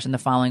 desires in the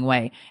following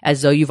way,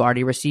 as though you've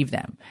already received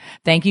them.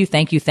 Thank you,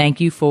 thank you,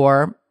 thank you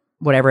for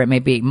whatever it may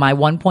be. My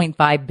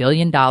 $1.5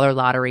 billion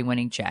lottery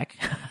winning check.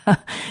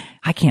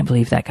 I can't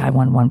believe that guy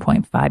won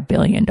 $1.5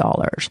 billion.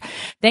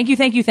 Thank you,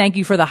 thank you, thank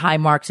you for the high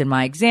marks in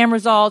my exam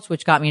results,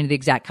 which got me into the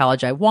exact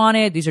college I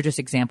wanted. These are just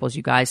examples,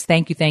 you guys.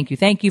 Thank you, thank you,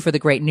 thank you for the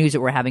great news that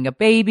we're having a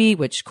baby,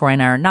 which Corey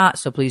and I are not,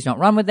 so please don't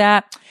run with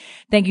that.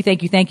 Thank you,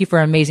 thank you, thank you for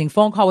an amazing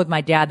phone call with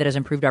my dad that has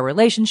improved our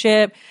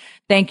relationship.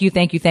 Thank you,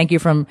 thank you, thank you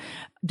from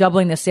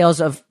doubling the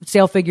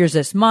sale figures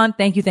this month.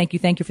 Thank you, thank you,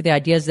 thank you for the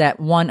ideas that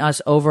won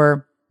us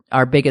over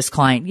our biggest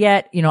client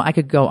yet. You know, I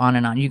could go on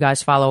and on. You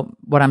guys follow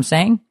what I'm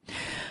saying?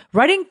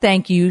 Writing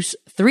thank yous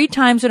 3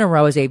 times in a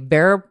row is a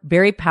very,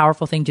 very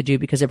powerful thing to do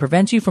because it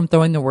prevents you from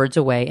throwing the words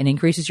away and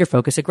increases your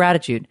focus of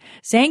gratitude.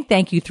 Saying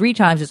thank you 3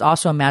 times is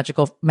also a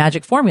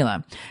magic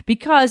formula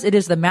because it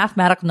is the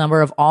mathematical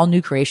number of all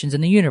new creations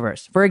in the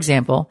universe. For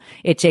example,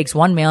 it takes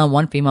 1 male and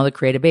 1 female to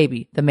create a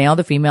baby. The male,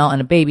 the female, and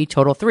a baby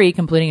total 3,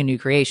 completing a new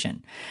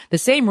creation. The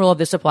same rule of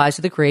this applies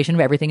to the creation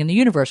of everything in the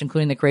universe,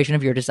 including the creation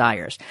of your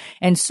desires.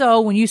 And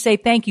so when you say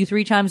thank you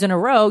 3 times in a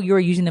row, you are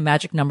using the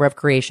magic number of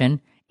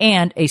creation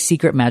and a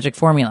secret magic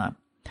formula.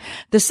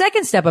 The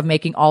second step of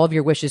making all of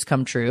your wishes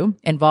come true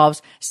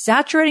involves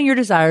saturating your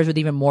desires with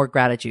even more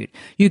gratitude.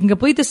 You can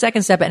complete the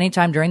second step at any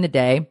time during the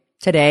day,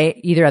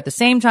 today, either at the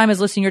same time as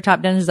listing your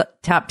top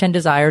 10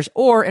 desires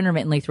or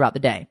intermittently throughout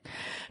the day.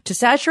 To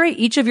saturate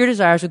each of your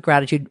desires with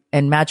gratitude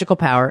and magical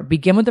power,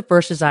 begin with the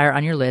first desire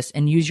on your list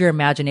and use your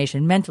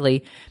imagination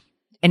mentally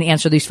and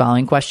answer these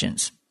following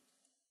questions.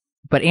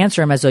 But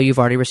answer them as though you've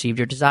already received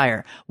your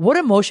desire. What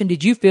emotion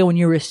did you feel when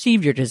you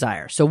received your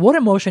desire? So what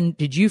emotion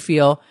did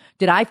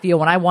I feel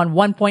when I won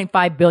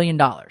 $1.5 billion?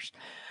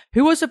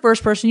 Who was the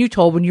first person you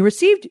told when you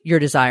received your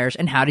desires,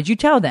 and how did you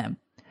tell them?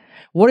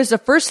 What is the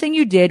first thing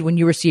you did when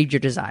you received your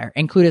desire?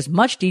 Include as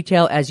much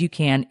detail as you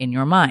can in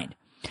your mind.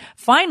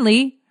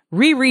 Finally,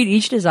 reread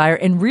each desire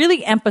and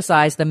really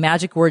emphasize the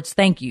magic words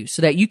thank you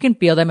so that you can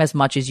feel them as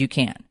much as you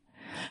can.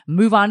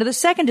 Move on to the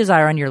second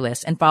desire on your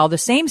list and follow the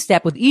same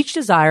step with each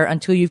desire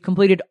until you've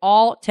completed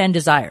all 10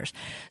 desires.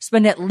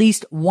 Spend at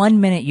least 1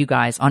 minute, you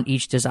guys, on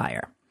each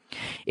desire.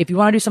 If you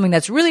want to do something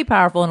that's really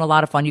powerful and a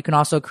lot of fun, you can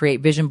also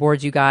create vision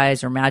boards, you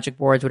guys, or magic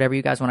boards, whatever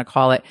you guys want to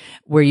call it,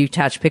 where you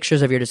attach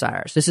pictures of your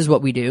desires. This is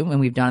what we do and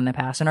we've done in the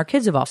past, and our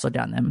kids have also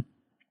done them.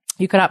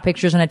 You cut out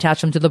pictures and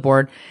attach them to the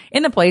board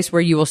in the place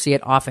where you will see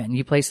it often.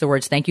 You place the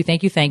words thank you,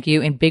 thank you, thank you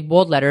in big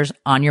bold letters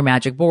on your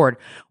magic board.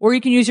 Or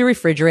you can use your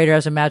refrigerator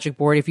as a magic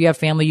board. If you have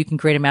family, you can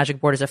create a magic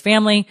board as a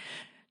family.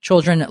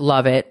 Children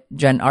love it.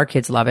 Our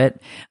kids love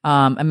it.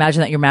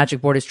 Imagine that your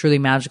magic board is truly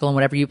magical, and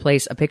whenever you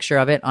place a picture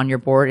of it on your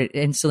board, it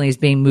instantly is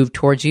being moved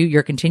towards you.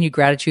 Your continued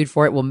gratitude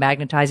for it will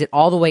magnetize it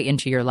all the way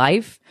into your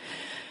life.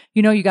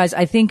 You know, you guys,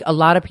 I think a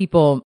lot of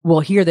people will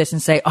hear this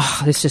and say,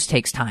 oh, this just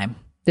takes time.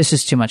 This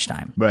is too much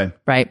time.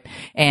 Right.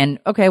 And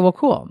okay, well,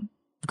 cool.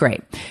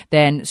 Great.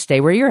 Then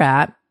stay where you're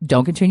at.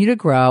 Don't continue to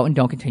grow and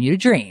don't continue to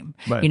dream.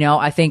 Right. You know,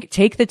 I think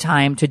take the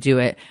time to do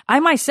it.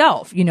 I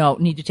myself,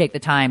 need to take the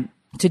time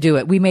to do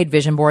it. We made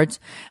vision boards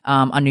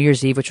on New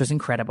Year's Eve, which was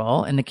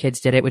incredible. And the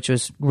kids did it, which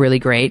was really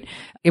great.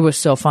 It was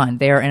so fun.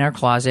 They are in our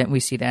closet. We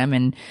see them.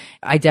 And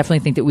I definitely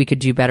think that we could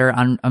do better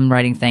on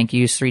writing thank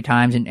yous 3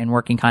 times and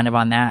working kind of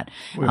on that.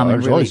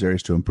 There's always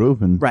areas to improve.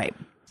 Right.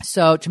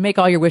 So to make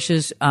all your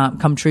wishes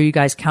come true, you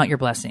guys count your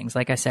blessings.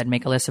 Like I said,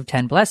 make a list of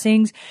 10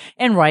 blessings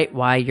and write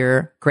why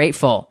you're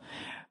grateful.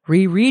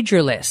 Reread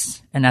your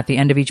list. And at the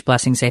end of each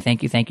blessing, say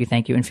thank you, thank you,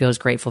 thank you, and feel as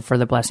grateful for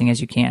the blessing as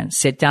you can.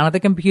 Sit down at the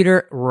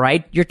computer,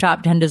 write your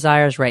top 10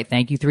 desires, write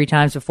thank you 3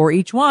 times before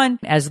each one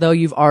as though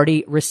you've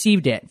already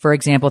received it. For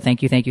example,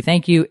 thank you, thank you,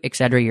 thank you,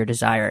 etc. your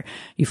desire.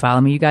 You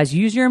follow me, you guys?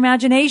 Use your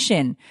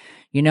imagination.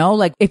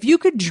 Like if you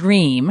could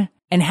dream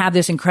and have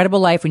this incredible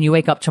life when you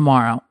wake up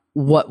tomorrow,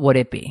 what would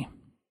it be?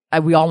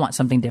 We all want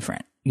something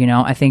different.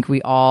 I think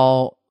we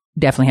all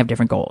definitely have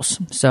different goals.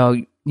 So,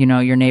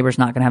 your neighbor's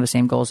not going to have the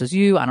same goals as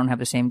you. I don't have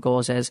the same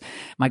goals as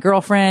my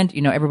girlfriend.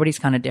 Everybody's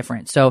kind of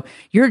different. So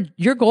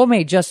your goal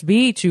may just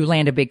be to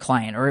land a big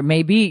client, or it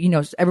may be,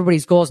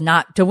 everybody's goal is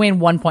not to win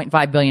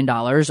 $1.5 billion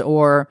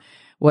or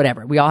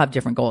whatever. We all have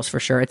different goals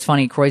for sure. It's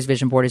funny. Croy's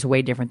vision board is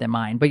way different than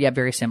mine, but yet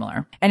very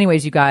similar.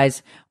 Anyways, you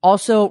guys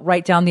also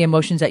write down the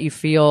emotions that you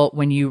feel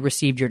when you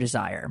received your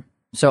desire.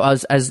 So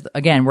as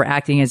again, we're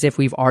acting as if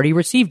we've already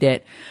received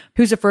it.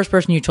 Who's the first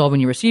person you told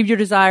when you received your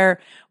desire?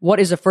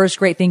 What is the first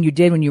great thing you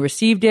did when you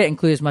received it?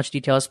 Include as much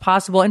detail as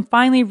possible. And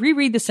finally,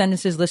 reread the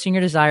sentences listing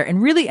your desire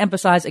and really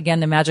emphasize again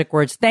the magic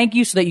words thank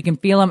you so that you can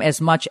feel them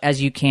as much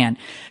as you can.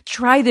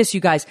 Try this,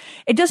 you guys.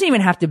 It doesn't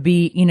even have to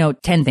be,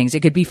 10 things. It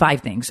could be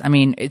 5 things. I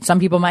mean, some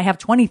people might have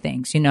 20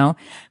 things,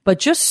 but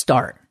just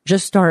start.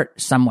 Just start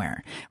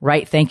somewhere,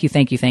 right? Thank you,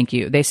 thank you, thank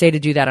you. They say to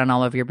do that on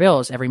all of your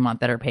bills every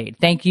month that are paid.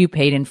 Thank you,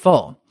 paid in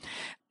full.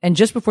 And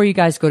just before you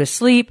guys go to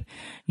sleep,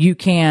 you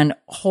can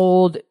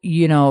hold,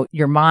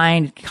 your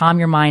mind, calm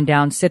your mind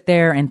down, sit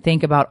there and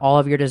think about all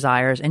of your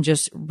desires and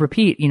just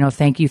repeat,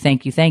 thank you,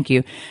 thank you, thank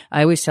you.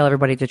 I always tell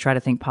everybody to try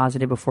to think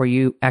positive before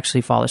you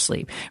actually fall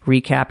asleep.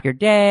 Recap your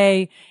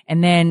day.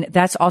 And then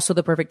that's also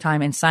the perfect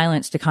time in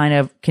silence to kind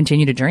of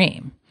continue to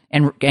dream.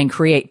 And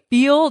create,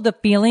 feel the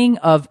feeling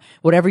of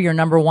whatever your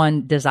number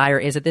one desire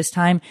is at this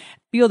time.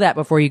 Feel that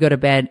before you go to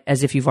bed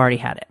as if you've already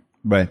had it.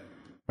 Right.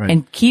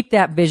 And keep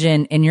that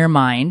vision in your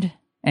mind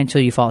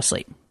until you fall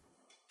asleep.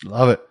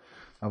 Love it.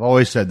 I've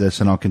always said this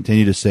and I'll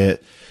continue to say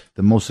it.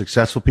 The most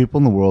successful people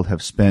in the world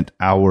have spent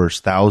hours,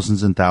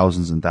 thousands and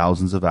thousands and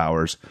thousands of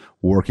hours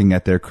working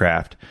at their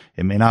craft.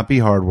 It may not be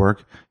hard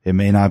work. It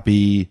may not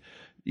be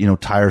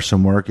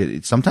tiresome work.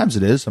 Sometimes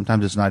it is.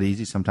 Sometimes it's not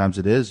easy. Sometimes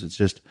it is. It's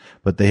just,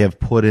 but they have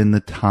put in the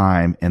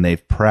time and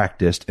they've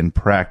practiced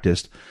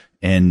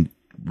and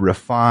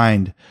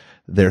refined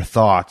their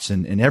thoughts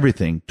and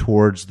everything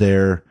towards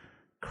their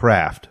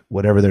craft,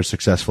 whatever they're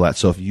successful at.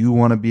 So if you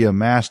want to be a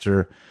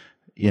master,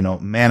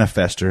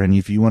 manifester, and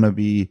if you want to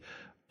be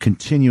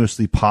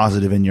continuously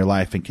positive in your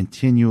life and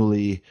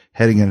continually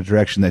heading in a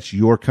direction that's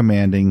you're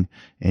commanding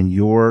and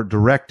you're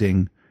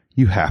directing,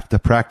 you have to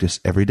practice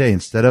every day.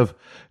 Instead of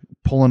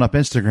pulling up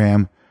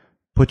Instagram,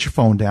 put your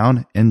phone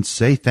down and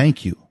say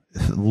thank you.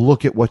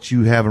 Look at what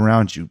you have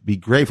around you. Be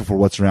grateful for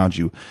what's around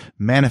you.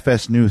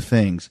 Manifest new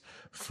things.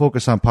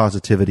 Focus on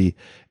positivity.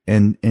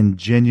 And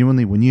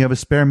genuinely, when you have a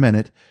spare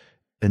minute,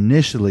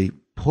 initially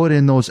put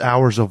in those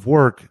hours of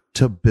work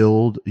to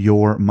build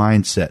your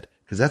mindset.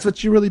 Because that's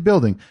what you're really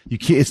building. You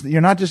can't,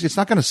 it's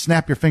not going to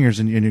snap your fingers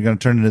and you're going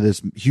to turn into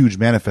this huge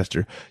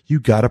manifester. You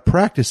got to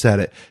practice at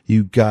it.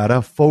 You got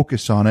to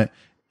focus on it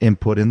and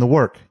put in the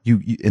work.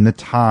 You in the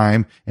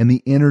time and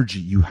the energy.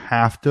 You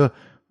have to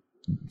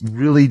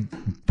really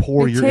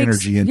pour your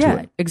energy into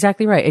it.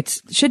 Exactly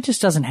right. Shit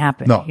just doesn't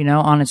happen, No.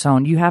 On its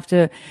own. You have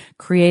to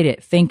create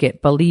it, think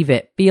it, believe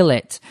it, feel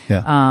it,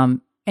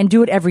 and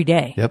do it every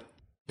day. Yep.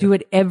 Do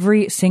it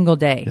every single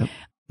day. Yep.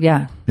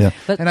 Yeah.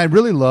 And I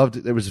really loved,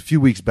 there was a few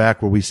weeks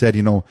back where we said,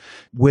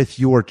 with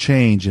your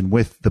change and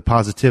with the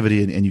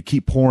positivity and you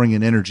keep pouring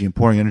in energy and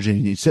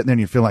you're sitting there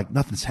and you feel like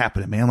nothing's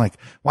happening, man. Like,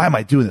 why am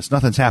I doing this?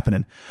 Nothing's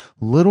happening.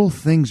 Little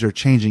things are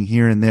changing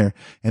here and there.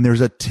 And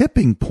there's a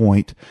tipping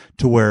point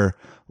to where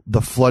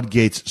the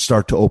floodgates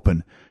start to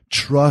open.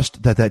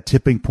 Trust that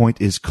tipping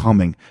point is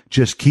coming.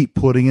 Just keep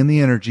putting in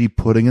the energy,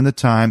 putting in the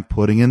time,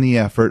 putting in the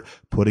effort,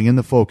 putting in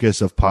the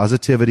focus of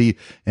positivity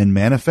and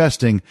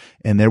manifesting.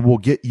 And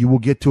you will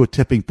get to a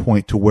tipping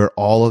point to where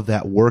all of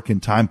that work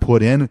and time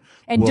put in.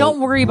 And don't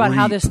worry about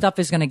how this stuff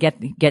is going to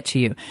get to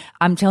you.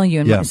 I'm telling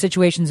you, in my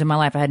situations in my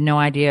life, I had no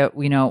idea,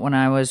 when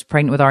I was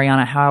pregnant with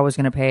Ariana, how I was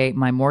going to pay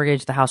my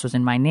mortgage. The house was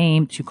in my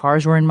name. 2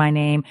 cars were in my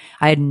name.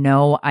 I had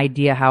no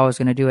idea how I was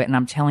going to do it. And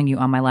I'm telling you,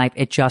 on my life,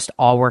 it just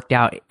all worked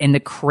out in the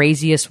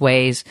craziest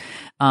ways.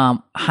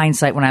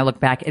 Hindsight, when I look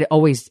back, it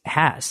always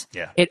has.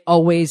 Yeah. It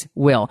always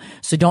will.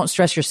 So don't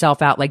stress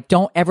yourself out. Like,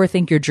 don't ever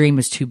think your dream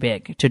is too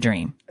big to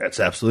dream. That's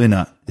absolutely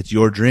not. It's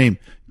your dream.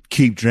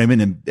 Keep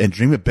dreaming and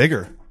dream it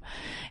bigger.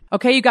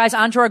 Okay, you guys,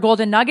 on to our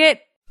golden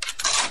nugget.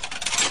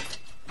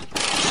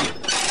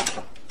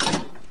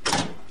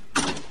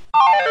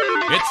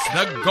 It's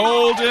the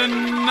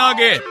golden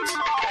nugget.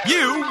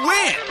 You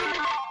win.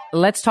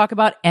 Let's talk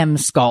about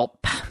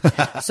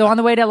Emsculpt. So on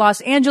the way to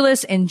Los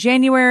Angeles in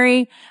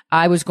January,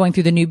 I was going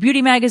through the new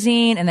beauty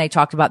magazine and they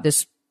talked about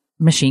this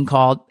machine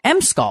called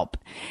Emsculpt.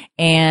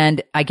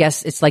 And I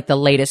guess it's like the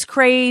latest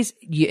craze.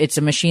 It's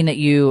a machine that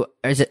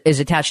is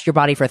attached to your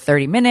body for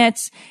 30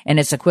 minutes and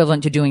it's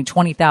equivalent to doing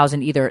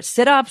 20,000 either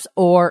sit-ups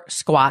or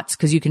squats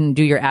because you can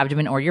do your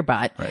abdomen or your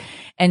butt. Right.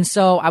 And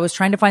so I was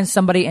trying to find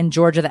somebody in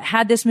Georgia that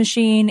had this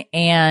machine,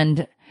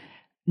 and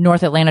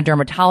North Atlanta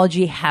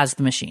Dermatology has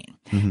the machine.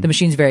 Mm-hmm. The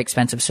machine's very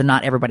expensive, so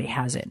not everybody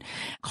has it.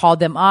 Called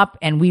them up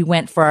and we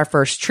went for our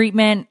first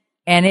treatment.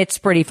 And it's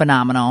pretty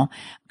phenomenal.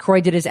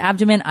 Corey did his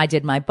abdomen. I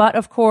did my butt,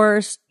 of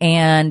course.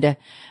 And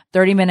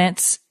 30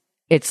 minutes,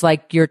 it's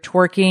like you're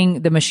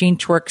twerking. The machine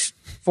twerks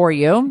for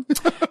you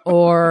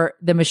or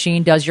the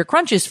machine does your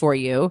crunches for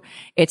you.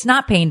 It's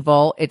not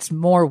painful. It's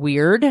more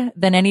weird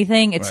than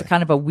anything. It's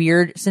kind of a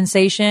weird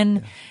sensation.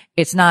 Yeah.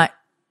 It's not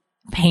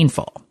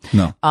painful.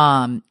 No.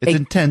 It's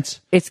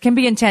intense. It can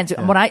be intense.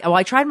 Yeah. When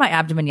I tried my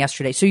abdomen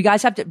yesterday. So you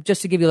guys have to,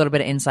 just to give you a little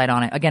bit of insight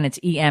on it. Again, it's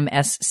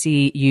EMSCULPT.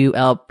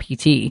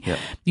 Yeah.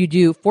 You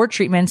do 4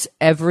 treatments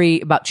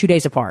about 2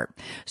 days apart.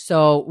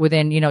 So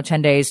within,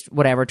 10 days,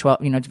 whatever, 12,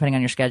 depending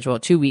on your schedule,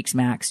 2 weeks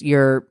max,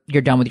 you're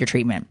done with your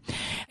treatment.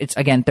 It's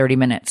again, 30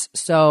 minutes.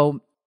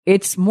 So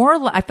it's more,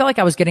 I felt like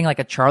I was getting like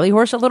a Charlie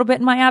horse a little bit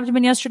in my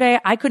abdomen yesterday.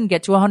 I couldn't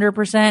get to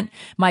 100%.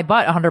 My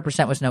butt,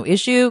 100% was no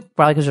issue,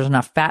 probably because there's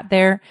enough fat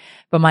there.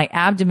 But my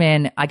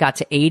abdomen, I got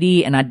to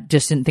 80 and I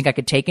just didn't think I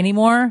could take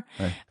anymore.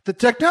 Right. The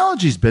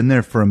technology's been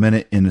there for a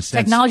minute in a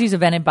sense. Technology's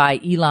invented by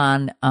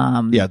Elon.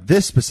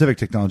 This specific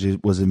technology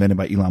was invented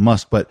by Elon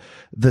Musk, but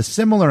the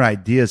similar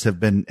ideas have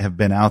been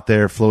out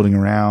there floating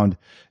around.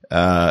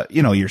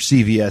 Your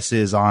CVS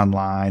is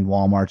online,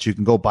 Walmart, you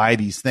can go buy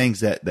these things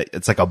that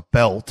it's like a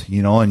belt,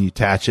 and you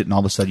attach it and all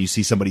of a sudden you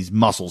see somebody's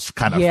muscles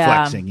kind of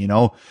flexing,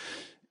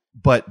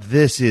 but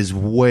this is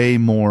way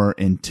more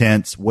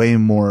intense, way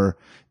more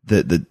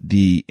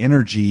the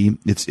energy.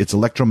 It's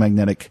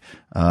electromagnetic.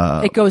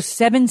 It goes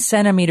 7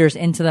 centimeters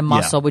into the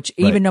muscle, which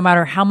even no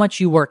matter how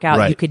much you work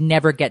out, you could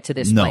never get to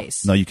this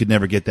place. No, you could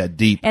never get that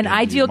deep. And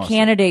ideal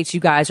candidates, you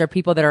guys, are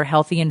people that are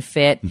healthy and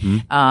fit.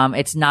 Mm-hmm.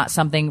 It's not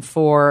something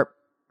for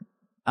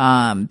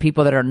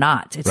people that are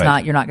not. It's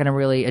not, you're not going to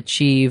really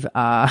achieve,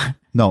 what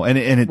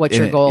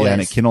your goal is.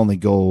 And it can only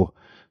go,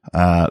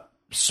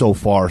 so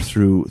far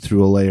through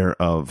a layer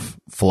of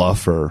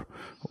fluff or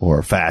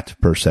fat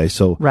per se.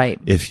 So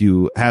if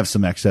you have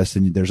some excess,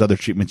 then there's other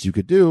treatments you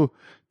could do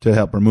to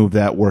help remove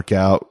that, work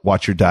out,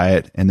 watch your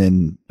diet. And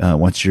then,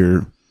 once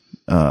you're,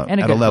 at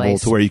a level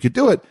place to where you could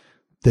do it,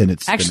 then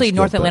it's actually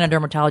North Atlanta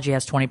Dermatology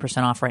has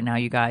 20% off right now,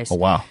 you guys. Oh,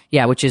 wow.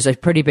 Yeah, which is a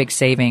pretty big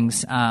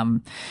savings.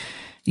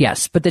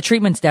 Yes, but the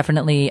treatment's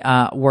definitely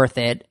worth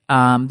it.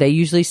 They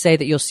usually say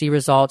that you'll see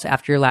results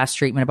after your last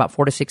treatment about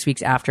 4 to 6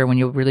 weeks after, when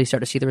you'll really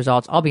start to see the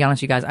results. I'll be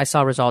honest, you guys, I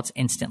saw results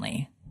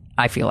instantly,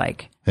 I feel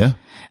like. Yeah.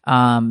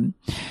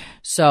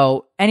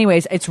 So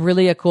anyways, it's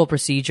really a cool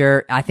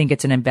procedure. I think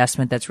it's an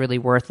investment that's really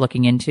worth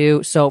looking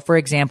into. So for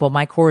example,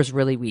 my core is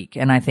really weak.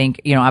 And I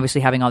think,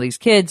 obviously having all these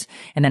kids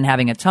and then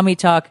having a tummy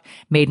tuck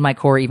made my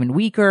core even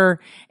weaker.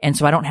 And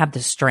so I don't have the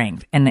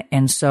strength.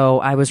 And so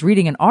I was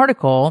reading an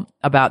article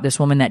about this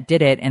woman that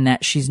did it and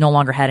that she's no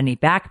longer had any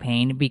back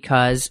pain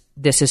because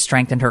this has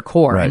strengthened her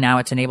core. Right. And now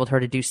it's enabled her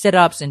to do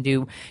sit-ups and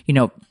do,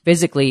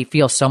 physically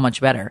feel so much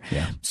better.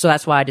 Yeah. So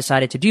that's why I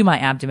decided to do my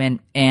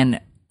abdomen,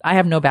 and I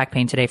have no back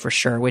pain today for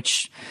sure,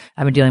 which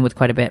I've been dealing with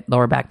quite a bit,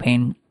 lower back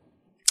pain,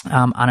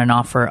 on and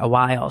off for a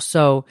while.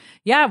 So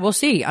yeah, we'll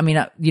see. I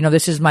mean,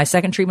 this is my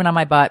second treatment on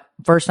my butt,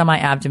 first on my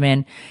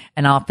abdomen,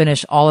 and I'll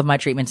finish all of my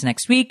treatments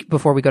next week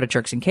before we go to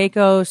Turks and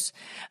Caicos.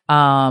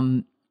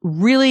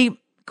 Really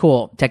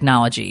cool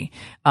technology.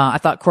 I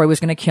thought Corey was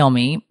going to kill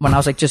me when I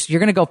was like, you're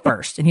going to go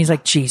first. And he's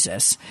like,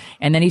 Jesus.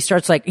 And then he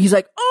starts he's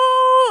like,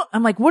 oh,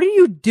 I'm like, what are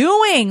you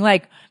doing?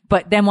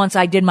 But then once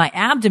I did my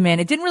abdomen,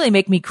 it didn't really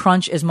make me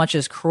crunch as much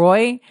as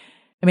Croy. And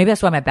maybe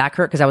that's why my back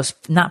hurt, because I was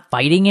not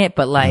fighting it,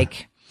 but I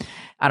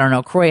don't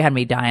know. Croy had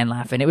me dying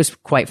laughing. It was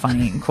quite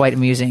funny and quite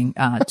amusing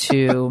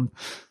to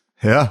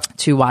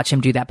watch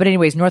him do that. But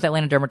anyways, North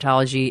Atlanta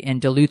Dermatology in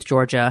Duluth,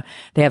 Georgia,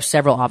 they have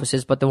several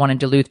offices, but the one in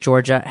Duluth,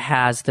 Georgia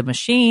has the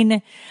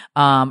machine.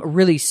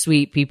 Really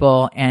sweet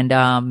people.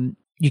 And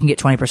you can get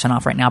 20%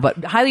 off right now.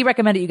 But highly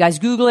recommend it. You guys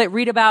Google it,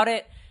 read about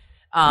it,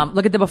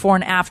 look at the before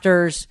and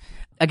afters.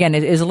 Again,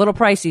 it is a little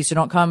pricey, so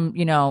don't come,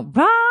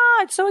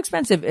 it's so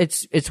expensive.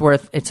 It's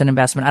an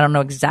investment. I don't know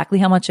exactly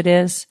how much it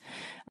is.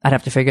 I'd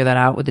have to figure that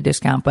out with the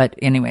discount. But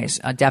anyways,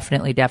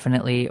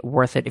 definitely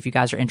worth it if you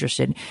guys are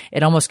interested.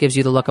 It almost gives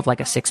you the look of like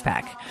a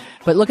 6-pack.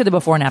 But look at the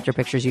before and after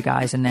pictures, you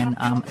guys, and then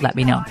let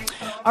me know.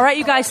 All right,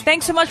 you guys,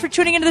 thanks so much for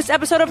tuning into this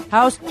episode of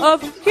House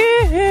of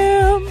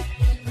Kim.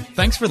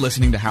 Thanks for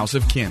listening to House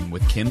of Kim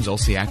with Kim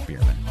Zolciak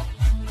Biermann.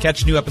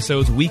 Catch new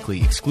episodes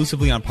weekly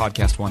exclusively on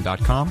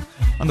PodcastOne.com,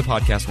 on the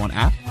Podcast One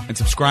app, and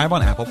subscribe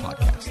on Apple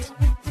Podcasts.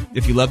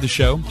 If you love the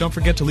show, don't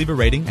forget to leave a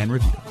rating and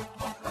review.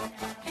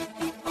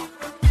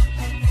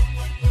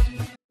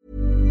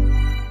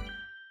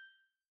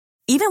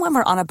 Even when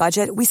we're on a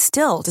budget, we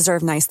still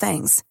deserve nice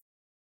things.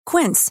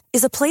 Quince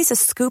is a place to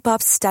scoop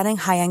up stunning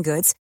high-end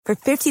goods for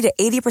 50 to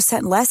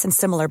 80% less than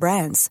similar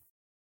brands.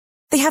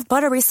 They have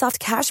buttery soft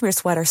cashmere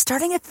sweaters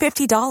starting at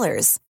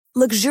 $50,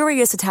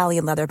 luxurious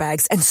Italian leather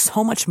bags, and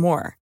so much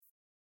more.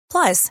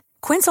 Plus,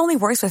 Quince only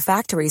works with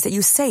factories that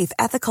use safe,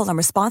 ethical, and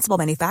responsible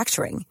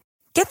manufacturing.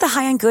 Get the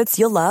high-end goods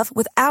you'll love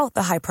without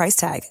the high price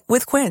tag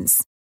with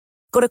Quince.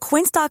 Go to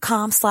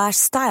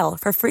quince.com/style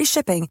for free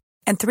shipping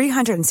and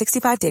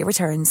 365-day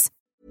returns.